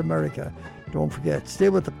across America. Don't forget, stay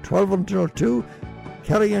with the 12 until 2,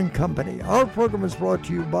 Kelly and Company. Our program is brought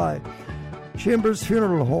to you by Chambers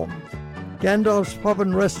Funeral Home, Gandalf's Pub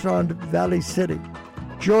and Restaurant, Valley City,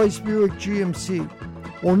 Joyce Buick GMC,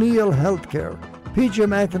 O'Neill Healthcare, PJ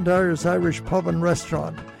McIntyre's Irish Pub and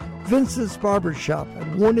Restaurant, Vince's Barber Shop at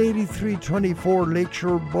 18324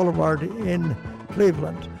 Lakeshore Boulevard in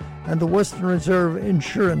Cleveland, and the Western Reserve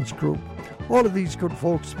Insurance Group. All of these good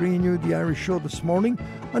folks bringing you the Irish Show this morning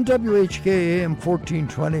on WHK AM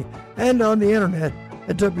 1420 and on the internet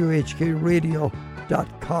at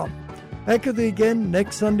WHKradio.com. Back with you again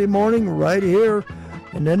next Sunday morning right here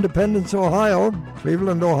in Independence, Ohio,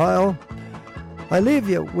 Cleveland, Ohio. I leave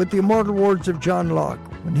you with the immortal words of John Locke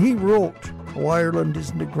when he wrote, "Oh, Ireland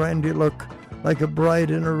isn't a grandy look, like a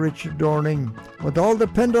bride in a rich adorning. With all the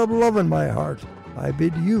pent-up love in my heart, I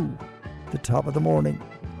bid you the top of the morning."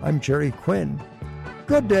 I'm Gerry Quinn.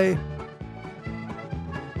 Good day.